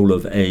the role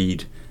of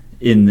aid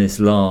in this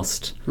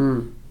last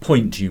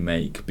point you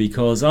make,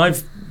 because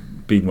I've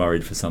been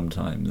worried for some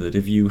time that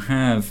if you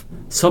have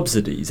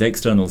subsidies,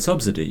 external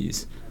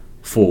subsidies,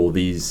 for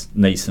these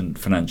nascent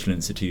financial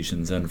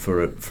institutions and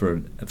for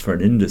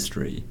an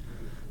industry,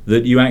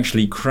 that you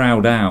actually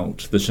crowd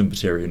out the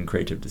Schumpeterian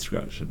creative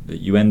destruction, that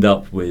you end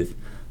up with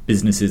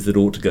businesses that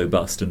ought to go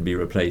bust and be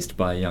replaced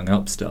by a young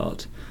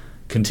upstart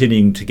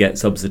continuing to get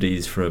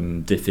subsidies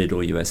from DFID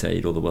or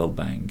USAID or the World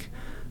Bank.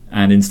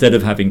 And instead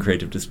of having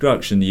creative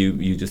destruction,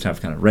 you just have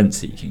kind of rent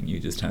seeking.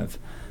 You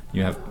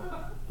have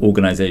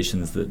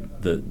organizations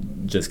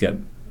that just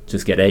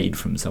get aid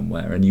from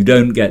somewhere, and you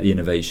don't get the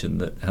innovation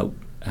that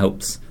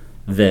helps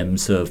them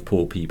serve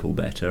poor people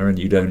better, and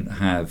you don't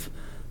have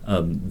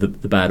the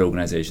bad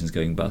organizations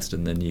going bust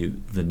and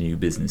the new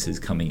businesses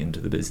coming into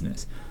the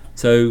business.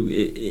 So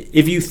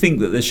if you think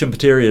that the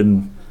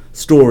Schumpeterian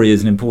story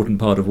is an important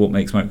part of what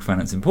makes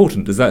microfinance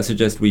important, does that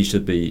suggest we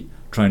should be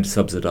trying to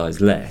subsidize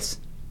less?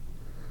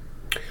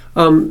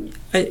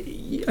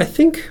 I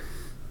think,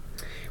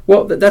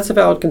 well, that's a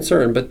valid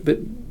concern, but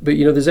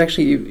there's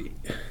actually an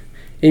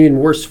even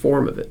worse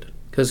form of it,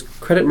 because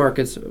credit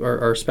markets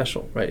are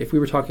special, right? If we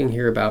were talking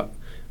here about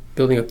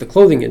building up the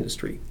clothing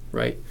industry,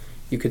 right,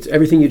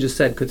 everything you just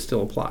said could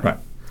still apply. Right.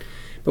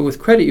 But with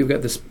credit, you've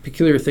got this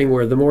peculiar thing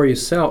where the more you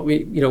sell,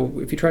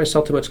 if you try to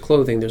sell too much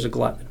clothing, there's a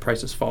glut, and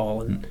prices fall,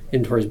 and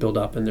inventories build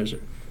up, and there's a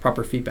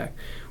proper feedback.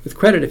 With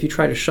credit, if you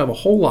try to shove a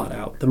whole lot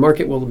out, the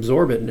market will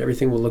absorb it, and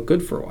everything will look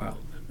good for a while,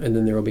 and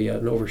then there will be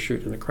an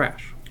overshoot and a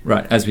crash.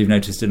 Right, as we've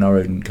noticed in our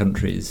own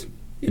countries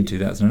in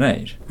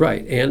 2008.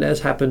 Right, and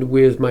as happened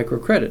with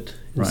microcredit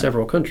in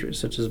several countries,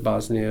 such as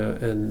Bosnia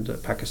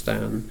and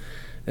Pakistan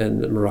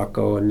and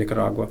Morocco and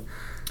Nicaragua.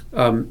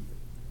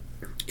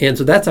 And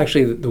so that's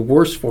actually the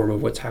worst form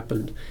of what's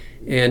happened.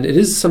 And it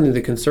is something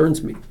that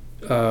concerns me.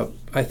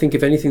 I think,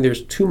 if anything,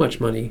 there's too much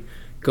money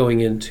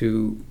going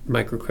into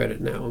microcredit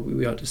now.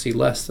 We ought to see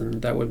less,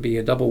 and that would be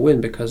a double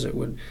win, because it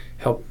would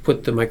help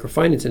put the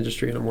microfinance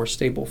industry on a more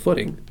stable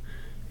footing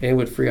and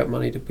would free up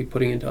money to be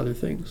putting into other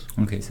things.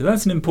 Okay, so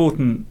that's an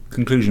important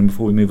conclusion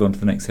before we move on to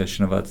the next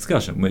session of our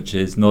discussion, which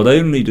is not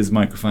only does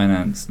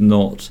microfinance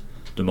not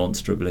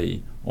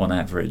demonstrably, on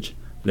average,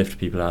 lift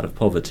people out of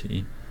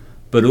poverty,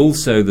 but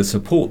also the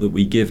support that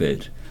we give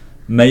it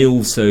may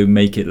also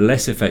make it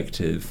less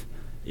effective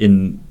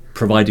in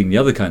providing the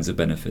other kinds of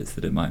benefits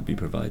that it might be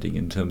providing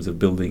in terms of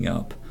building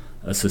up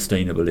a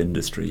sustainable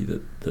industry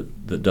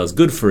that does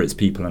good for its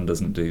people and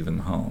doesn't do them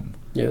harm.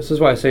 Yeah, this is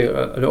why I say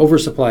an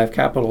oversupply of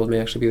capital may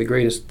actually be the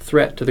greatest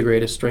threat to the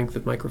greatest strength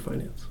of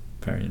microfinance.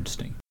 Very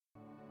interesting.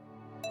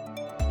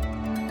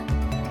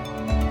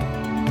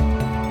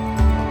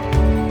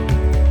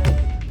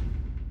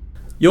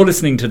 You're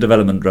listening to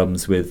Development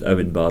Drums with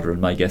Owen Bader,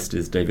 and my guest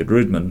is David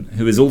Rudman,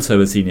 who is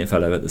also a Senior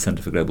Fellow at the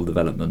Centre for Global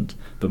Development,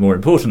 but more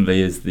importantly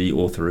is the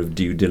author of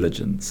Due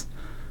Diligence.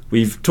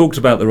 We've talked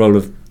about the role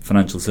of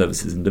financial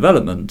services in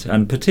development,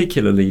 and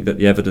particularly that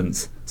the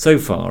evidence so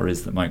far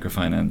is that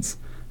microfinance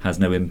has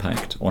no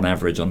impact on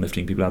average on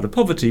lifting people out of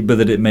poverty, but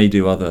that it may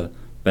do other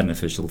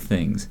beneficial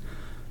things.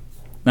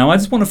 Now, I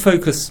just want to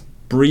focus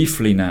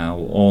briefly now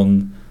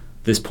on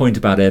this point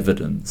about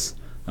evidence.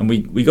 And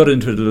we got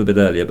into it a little bit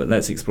earlier, but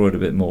let's explore it a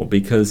bit more,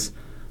 because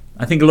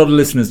I think a lot of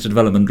listeners to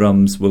Development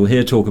Drums will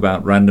hear talk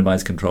about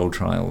randomized control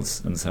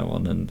trials and so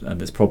on, and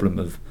this problem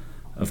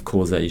of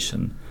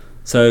causation.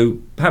 So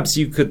perhaps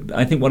you could,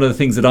 I think one of the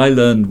things that I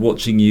learned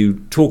watching you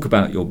talk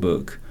about your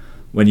book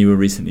when you were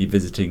recently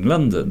visiting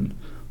London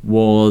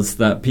was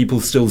that people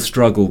still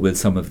struggle with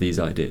some of these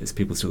ideas.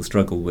 People still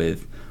struggle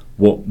with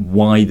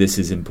why this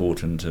is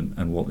important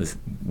and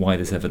why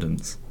this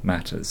evidence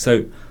matters.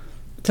 So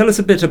tell us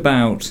a bit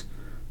about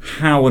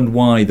how and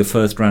why the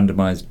first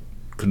randomized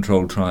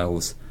control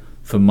trials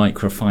for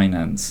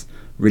microfinance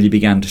really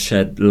began to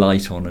shed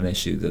light on an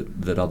issue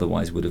that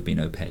otherwise would have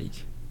been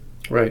opaque.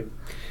 Right.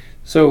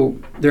 So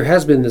there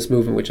has been this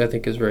movement, which I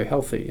think is very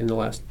healthy, in the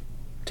last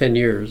 10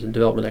 years in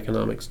development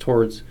economics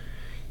towards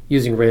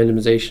using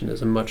randomization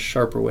as a much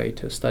sharper way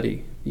to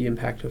study the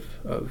impact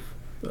of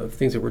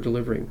things that we're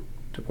delivering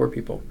to poor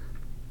people.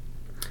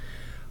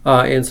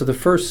 And so the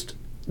first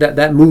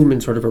That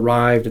movement sort of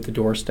arrived at the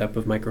doorstep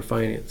of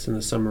microfinance in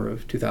the summer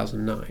of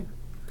 2009,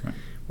 right,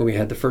 when we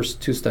had the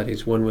first two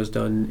studies. One was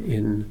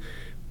done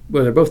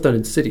they're both done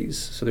in cities,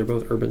 so they're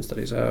both urban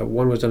studies.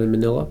 One was done in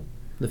Manila,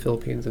 in the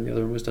Philippines, and the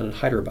other one was done in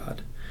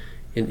Hyderabad,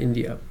 in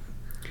India.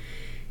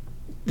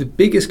 The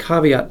biggest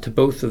caveat to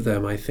both of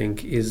them, I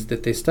think, is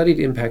that they studied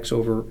impacts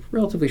over a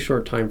relatively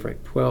short time frame,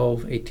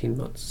 12, 18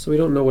 months. So we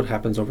don't know what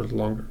happens over the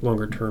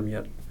longer term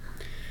yet.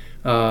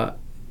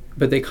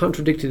 But they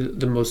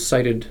contradicted the most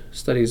cited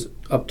studies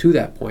up to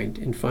that point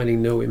in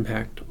finding no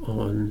impact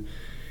on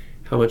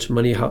how much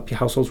money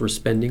households were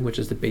spending, which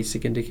is the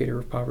basic indicator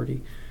of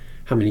poverty,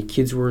 how many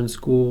kids were in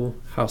school,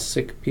 how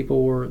sick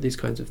people were, these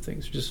kinds of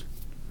things. Just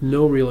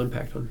no real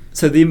impact on.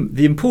 So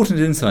the important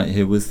insight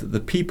here was that the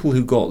people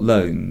who got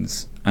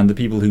loans and the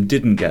people who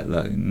didn't get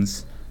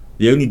loans,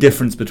 the only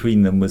difference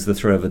between them was the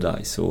throw of a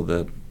dice,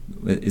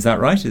 is that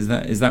right? Is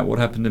that what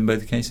happened in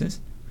both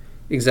cases?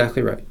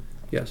 Exactly right.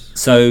 Yes.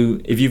 So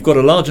if you've got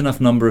a large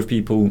enough number of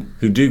people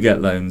who do get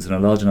loans and a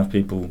large enough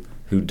people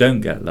who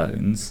don't get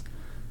loans,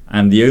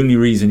 and the only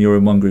reason you're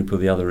in one group or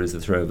the other is the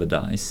throw of a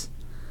dice,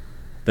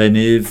 then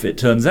if it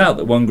turns out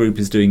that one group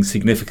is doing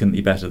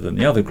significantly better than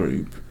the other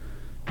group,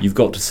 you've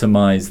got to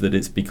surmise that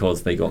it's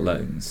because they got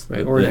loans.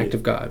 Right, or an act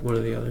of God, one or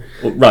the other.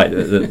 Right,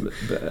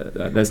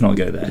 let's not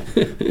go there.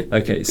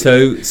 Okay,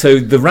 so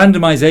the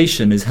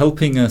randomization is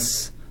helping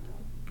us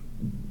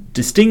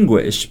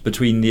distinguish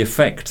between the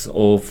effects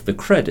of the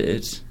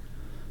credit,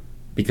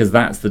 because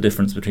that's the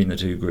difference between the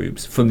two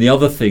groups, from the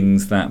other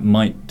things that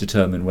might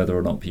determine whether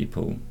or not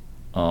people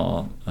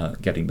are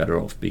getting better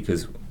off,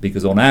 because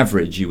on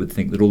average you would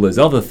think that all those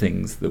other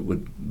things that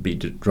would be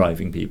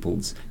driving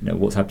people's,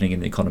 what's happening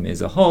in the economy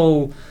as a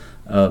whole,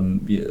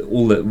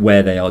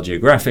 where they are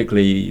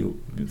geographically,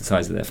 the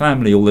size of their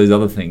family, all those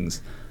other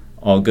things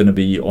are going to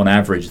be on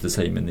average the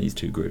same in these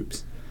two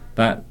groups.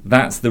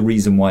 That's the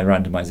reason why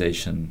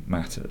randomization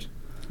mattered.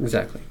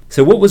 Exactly.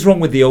 So what was wrong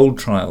with the old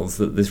trials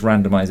that this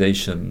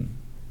randomization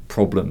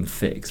problem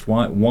fixed?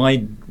 Why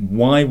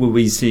were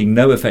we seeing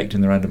no effect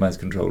in the randomized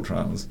control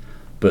trials,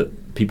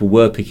 but people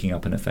were picking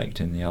up an effect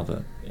in the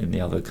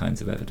other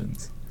kinds of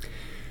evidence?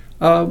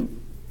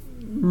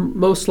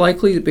 Most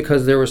likely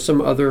because there was some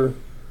other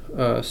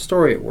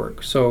story at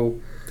work. So,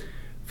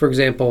 for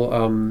example,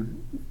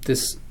 the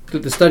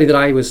study that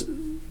I was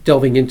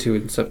delving into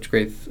in such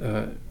great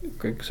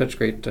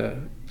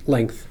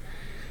length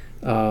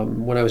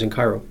when I was in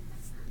Cairo,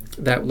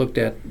 that looked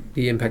at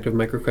the impact of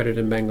microcredit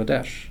in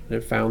Bangladesh, and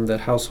it found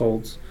that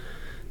households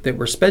that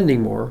were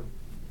spending more,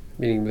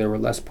 meaning they were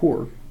less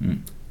poor,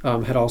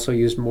 had also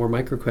used more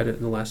microcredit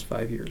in the last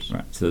 5 years.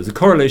 Right. So there's a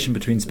correlation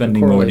between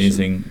spending more and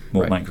using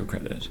more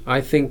microcredit.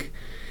 I think,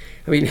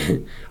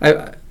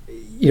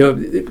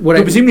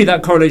 But presumably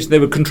that correlation, they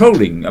were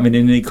controlling. I mean,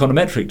 in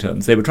econometric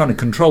terms, they were trying to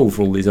control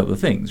for all these other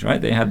things, right?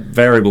 They had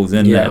variables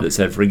in there that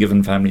said for a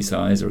given family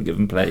size or a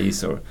given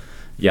place or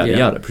yada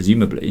yada,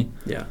 presumably.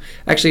 Yeah.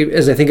 Actually,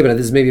 as I think about it,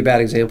 this is maybe a bad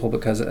example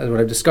because what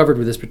I've discovered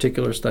with this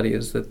particular study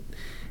is that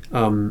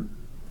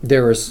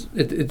there's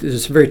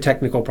very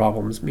technical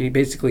problems. I mean,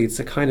 basically, it's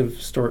a kind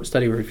of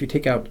study where if you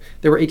take out,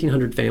 there were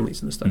 1,800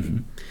 families in the study.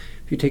 Mm-hmm.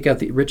 If you take out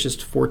the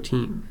richest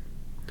 14,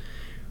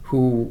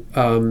 who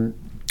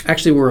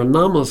actually were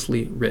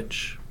anomalously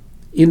rich,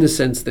 in the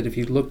sense that if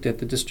you looked at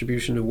the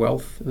distribution of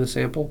wealth in the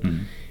sample,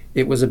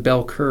 it was a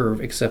bell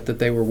curve, except that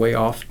they were way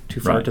off too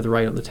far to the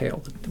right on the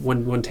tail.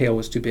 One tail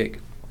was too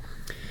big.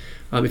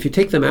 If you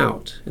take them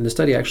out, and the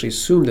study actually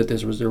assumed that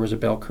there was a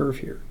bell curve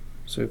here.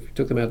 So if you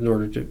took them out in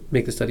order to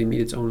make the study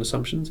meet its own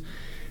assumptions,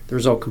 the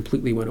result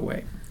completely went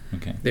away.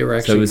 Okay. They were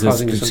actually so it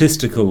was a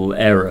statistical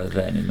error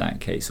then in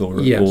that case, or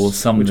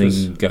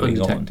something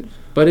going undetected. on.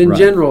 But in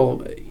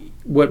general,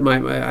 what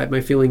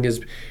my feeling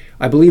is,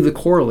 I believe the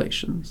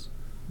correlations,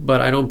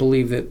 but I don't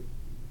believe that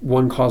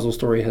one causal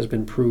story has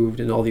been proved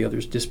and all the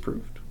others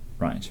disproved.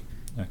 Right.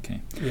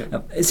 Okay. Yeah.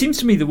 Now, it seems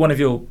to me that one of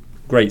your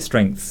great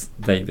strengths,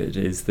 David,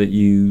 is that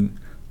you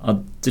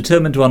are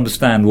determined to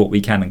understand what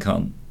we can and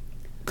can't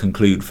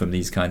conclude from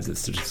these kinds of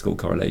statistical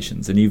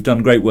correlations. And you've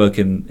done great work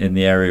in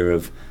the area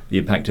of the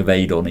impact of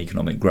aid on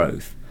economic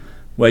growth,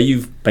 where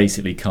you've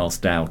basically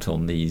cast doubt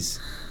on these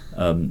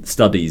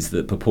studies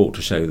that purport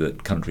to show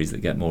that countries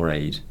that get more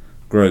aid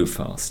grow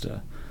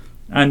faster.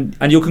 And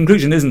your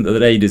conclusion isn't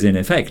that aid is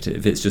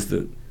ineffective, it's just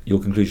that your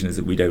conclusion is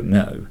that we don't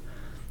know.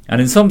 And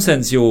in some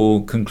sense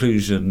your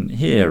conclusion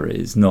here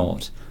is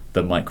not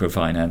that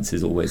microfinance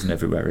is always and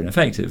everywhere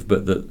ineffective,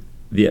 but that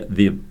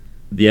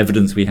the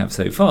evidence we have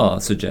so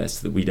far suggests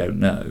that we don't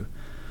know.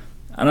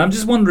 And I'm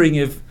just wondering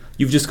if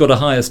you've just got a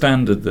higher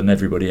standard than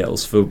everybody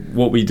else for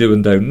what we do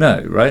and don't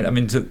know, right? I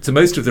mean, to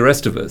most of the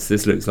rest of us,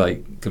 this looks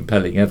like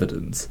compelling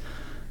evidence.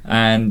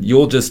 And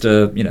you're just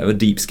a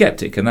deep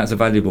skeptic, and that's a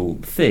valuable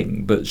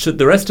thing. But should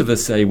the rest of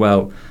us say,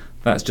 well,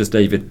 that's just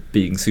David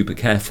being super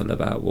careful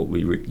about what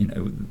we,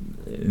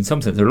 in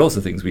some sense, there are lots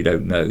of things we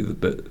don't know,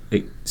 but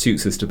it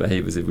suits us to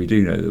behave as if we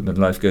do know them, and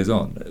life goes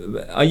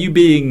on. Are you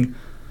being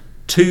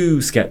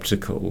too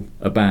skeptical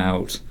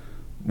about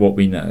what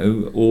we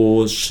know,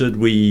 or should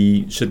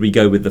we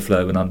go with the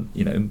flow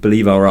and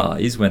believe our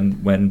eyes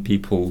when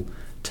people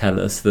tell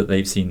us that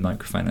they've seen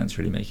microfinance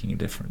really making a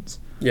difference?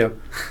 Yeah,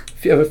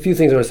 I have a few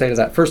things I want to say to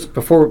that. First,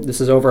 before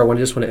this is over, I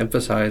just want to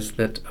emphasize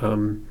that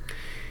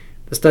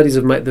the studies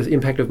of the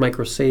impact of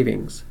micro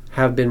savings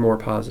have been more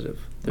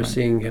positive. They're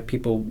seeing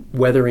people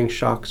weathering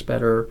shocks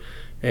better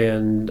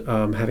and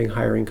having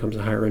higher incomes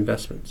and higher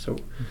investments. So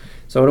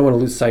I don't want to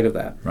lose sight of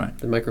that. Right.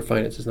 That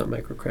microfinance is not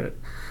microcredit.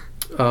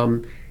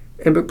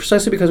 But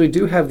precisely because we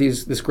do have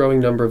this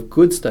growing number of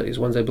good studies,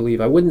 ones I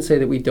believe, I wouldn't say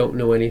that we don't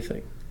know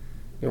anything.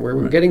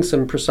 We're getting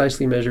some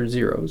precisely measured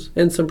zeros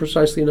and some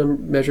precisely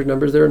measured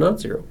numbers that are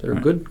not zero. That are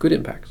good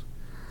impacts.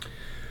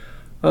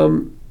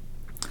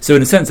 So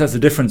in a sense, that's the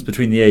difference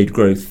between the aid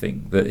growth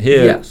thing. That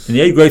here, yes. In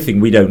the aid growth thing,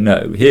 we don't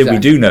know. Here we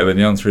do know, and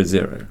the answer is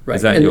zero. Right.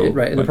 Is that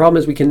and the problem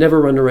is we can never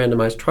run a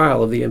randomized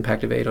trial of the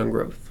impact of aid on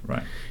growth.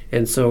 Right.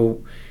 And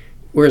so,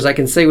 whereas I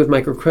can say with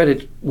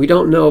microcredit, we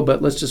don't know,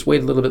 but let's just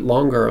wait a little bit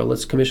longer, or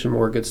let's commission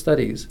more good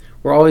studies.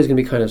 We're always going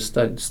to be kind of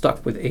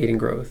stuck with aid and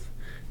growth,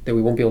 that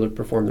we won't be able to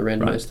perform the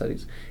randomized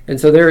studies. And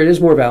so there it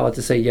is more valid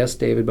to say, yes,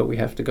 David, but we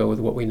have to go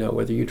with what we know,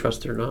 whether you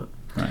trust it or not.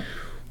 Right.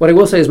 What I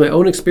will say is my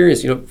own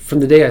experience, from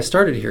the day I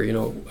started here,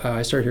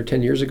 I started here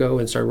 10 years ago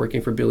and started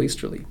working for Bill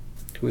Easterly,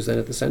 who was then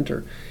at the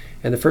center.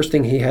 And the first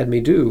thing he had me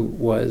do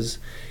was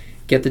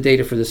get the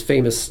data for this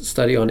famous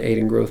study on aid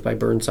and growth by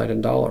Burnside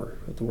and Dollar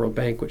at the World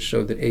Bank, which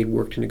showed that aid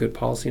worked in a good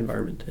policy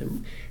environment,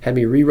 and had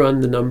me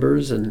rerun the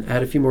numbers and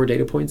add a few more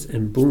data points,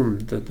 and boom,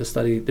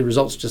 the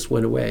results just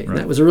went away. Right. And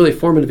that was a really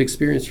formative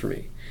experience for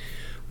me.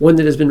 One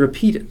that has been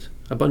repeated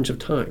a bunch of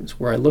times,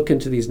 where I look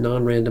into these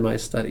non-randomized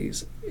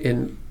studies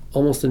and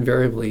almost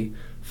invariably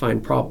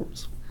find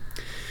problems.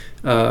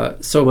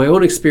 So my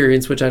own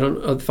experience, which I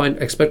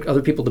don't expect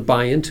other people to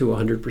buy into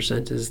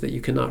 100%, is that you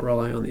cannot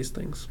rely on these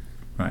things.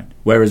 Right.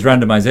 Whereas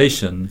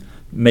randomization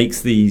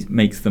makes the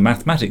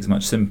mathematics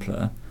much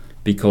simpler,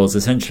 because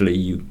essentially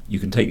you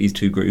can take these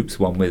two groups,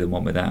 one with and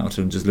one without,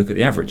 and just look at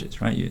the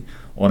averages, right?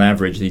 On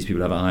average, these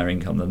people have a higher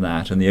income than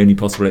that, and the only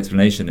possible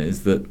explanation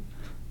is that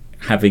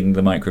having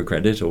the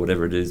microcredit or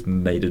whatever it is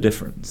made a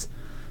difference.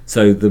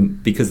 So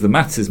because the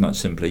maths is much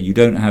simpler, you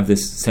don't have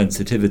this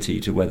sensitivity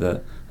to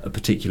whether a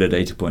particular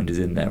data point is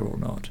in there or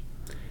not.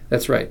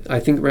 That's right. I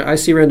think I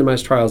see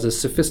randomized trials as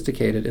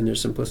sophisticated in their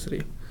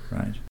simplicity.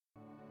 Right.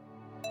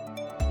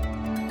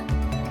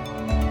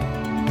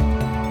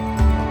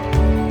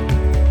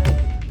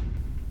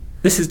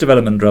 This is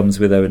Development Drums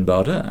with Owen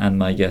Barder, and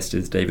my guest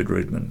is David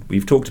Roodman.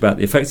 We've talked about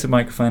the effects of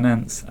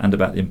microfinance and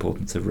about the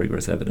importance of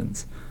rigorous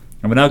evidence.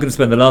 And we're now going to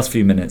spend the last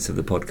few minutes of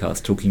the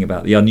podcast talking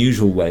about the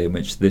unusual way in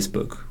which this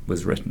book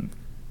was written.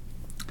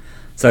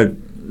 So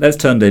let's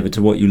turn, David,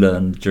 to what you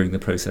learned during the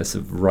process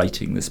of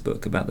writing this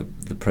book, about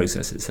the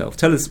process itself.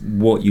 Tell us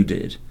what you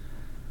did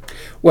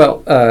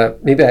Well,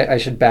 maybe I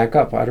should back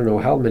up. I don't know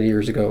how many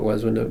years ago it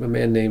was when a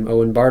man named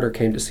Owen Barter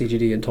came to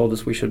CGD and told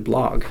us we should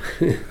blog.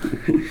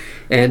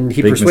 And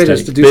he persuaded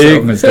us to do so.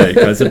 Big mistake.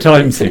 That's a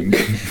time sink.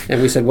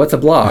 And we said, what's a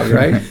blog,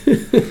 right?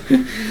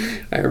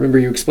 I remember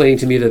you explaining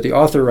to me that the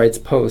author writes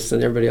posts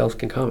and everybody else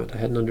can comment. I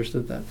hadn't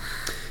understood that.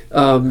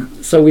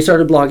 So we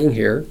started blogging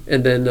here.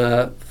 And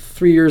then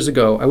 3 years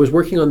ago, I was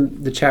working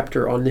on the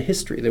chapter on the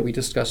history that we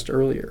discussed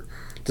earlier,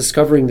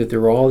 discovering that there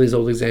were all these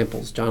old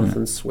examples,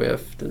 Jonathan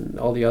Swift and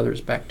all the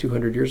others back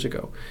 200 years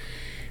ago.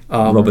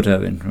 Robert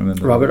Owen,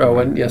 remember? Robert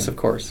Owen, yes, of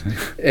course.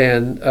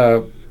 And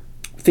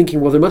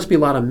thinking, well, there must be a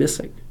lot I'm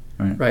missing.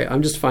 Right?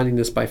 I'm just finding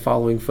this by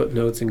following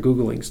footnotes and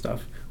Googling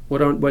stuff.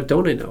 What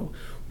don't I know?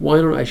 Why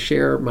don't I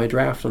share my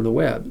draft on the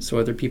web so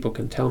other people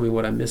can tell me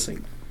what I'm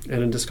missing?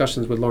 And in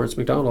discussions with Lawrence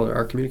McDonald,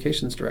 our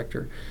communications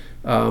director,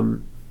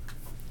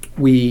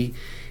 we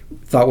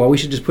thought, well, we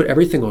should just put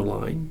everything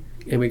online.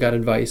 And we got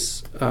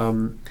advice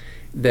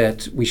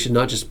that we should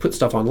not just put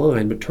stuff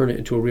online, but turn it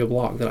into a real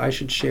blog, that I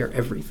should share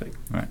everything.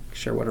 Right.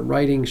 Share what I'm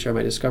writing, share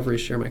my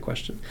discoveries, share my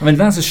questions. I mean,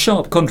 that's a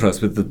sharp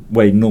contrast with the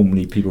way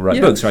normally people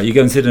write books, right? You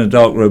go and sit in a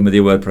dark room with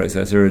your word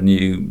processor and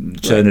you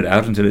churn it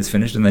out until it's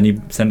finished and then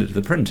you send it to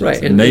the printers.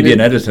 Right. And maybe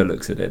an editor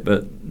looks at it,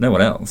 but no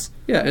one else.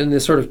 Yeah, and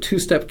this sort of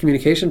two-step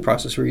communication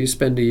process where you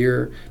spend a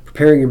year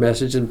preparing your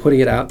message and putting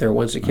it out there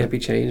once it can't be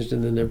changed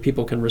and then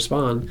people can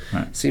respond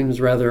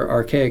seems rather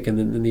archaic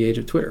in the age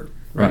of Twitter.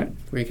 Right,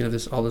 where you can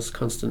have all this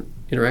constant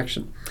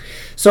interaction.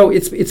 So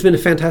it's been a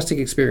fantastic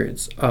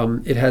experience.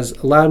 It has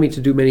allowed me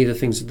to do many of the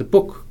things that the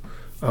book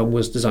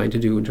was designed to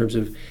do in terms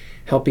of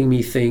helping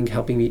me think,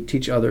 helping me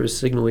teach others,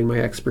 signaling my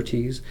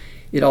expertise.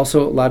 It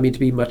also allowed me to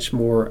be much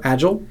more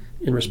agile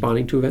in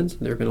responding to events.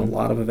 There have been a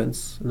lot of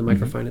events in the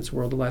microfinance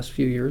world the last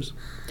few years.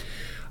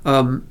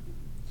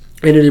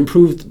 And it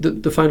improved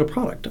the final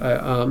product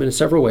in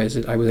several ways.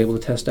 I was able to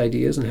test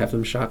ideas and have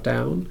them shot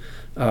down.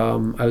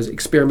 I was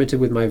experimented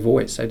with my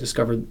voice. I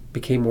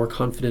became more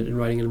confident in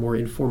writing in a more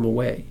informal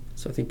way.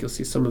 So I think you'll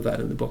see some of that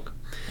in the book.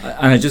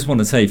 And I just want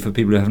to say, for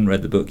people who haven't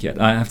read the book yet,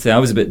 I have to say I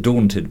was a bit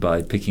daunted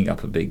by picking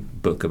up a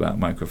big book about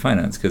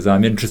microfinance because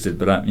I'm interested,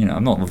 but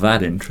I'm not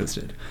that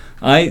interested.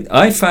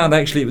 I found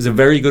actually it was a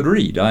very good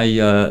read.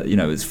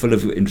 It's full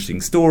of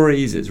interesting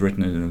stories. It's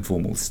written in an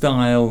informal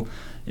style.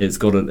 It's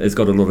got a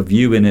lot of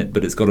you in it,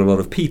 but it's got a lot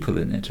of people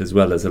in it as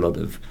well as a lot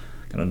of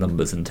kind of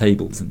numbers and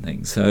tables and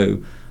things.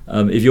 So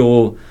if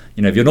you're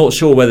not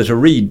sure whether to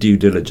read Due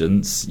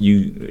Diligence,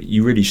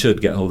 you really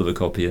should get hold of a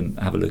copy and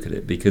have a look at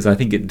it, because I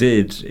think it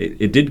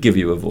did give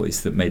you a voice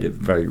that made it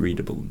very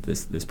readable,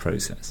 this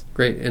process.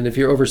 Great. And if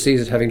you're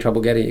overseas and having trouble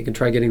getting it, you can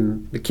try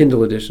getting the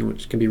Kindle edition,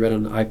 which can be read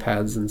on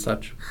iPads and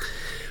such.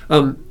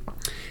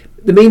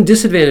 The main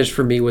disadvantage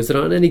for me was that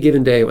on any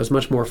given day it was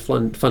much more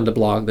fun to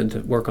blog than to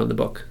work on the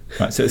book.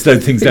 Right, so it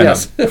slowed things down.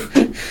 Yes.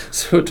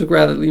 So it took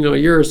rather a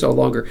year or so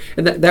longer.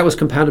 And that was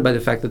compounded by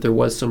the fact that there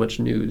was so much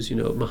news.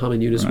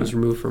 Muhammad Yunus was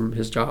removed from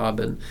his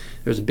job and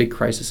there was a big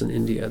crisis in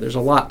India. There's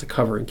a lot to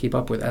cover and keep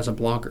up with as a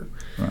blogger.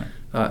 Right.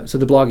 So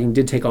the blogging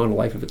did take on a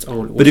life of its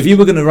own. But if you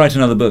were going to write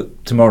another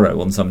book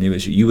tomorrow on some new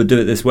issue, you would do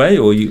it this way,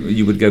 or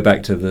you would go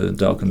back to the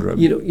darkened room?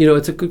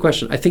 It's a good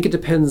question. I think it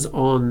depends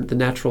on the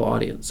natural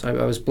audience. I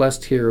was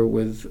blessed here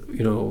with,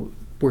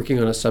 working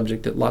on a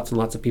subject that lots and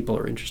lots of people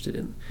are interested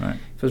in. Right.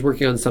 If I was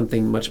working on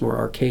something much more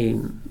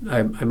arcane,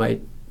 I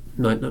might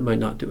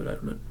not do it. I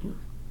don't know.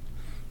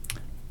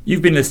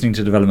 You've been listening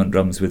to Development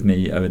Drums with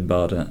me, Owen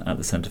Barder, at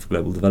the Centre for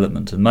Global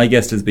Development, and my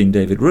guest has been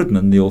David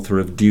Rudman, the author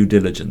of Due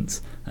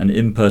Diligence, an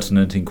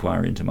impertinent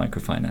inquiry into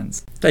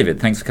microfinance. David,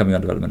 thanks for coming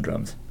on Development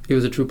Drums. It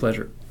was a true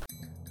pleasure.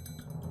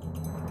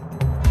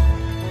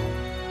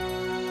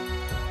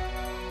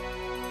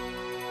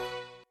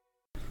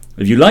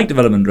 If you like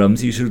Development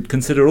Drums, you should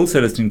consider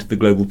also listening to the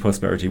Global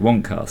Prosperity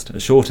Woncast, a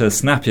shorter,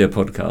 snappier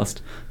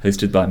podcast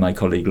hosted by my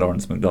colleague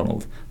Lawrence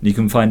McDonald. And you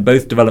can find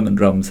both Development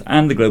Drums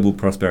and the Global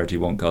Prosperity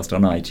Woncast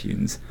on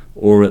iTunes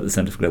or at the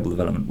Centre for Global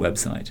Development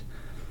website.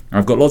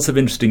 I've got lots of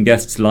interesting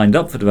guests lined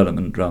up for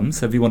Development Drums,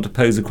 so if you want to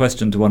pose a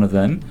question to one of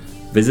them,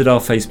 visit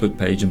our Facebook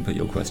page and put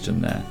your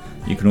question there.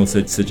 You can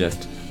also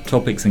suggest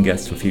topics and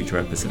guests for future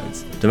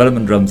episodes.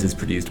 Development Drums is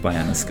produced by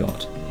Anna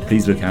Scott.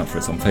 Please look out for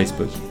us on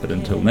Facebook, but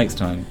until next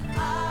time,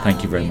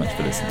 thank you very much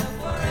for listening.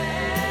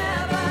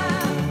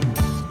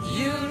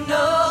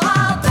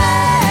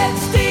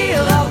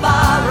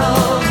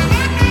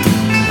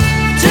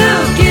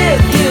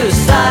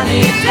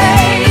 Sunny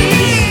day.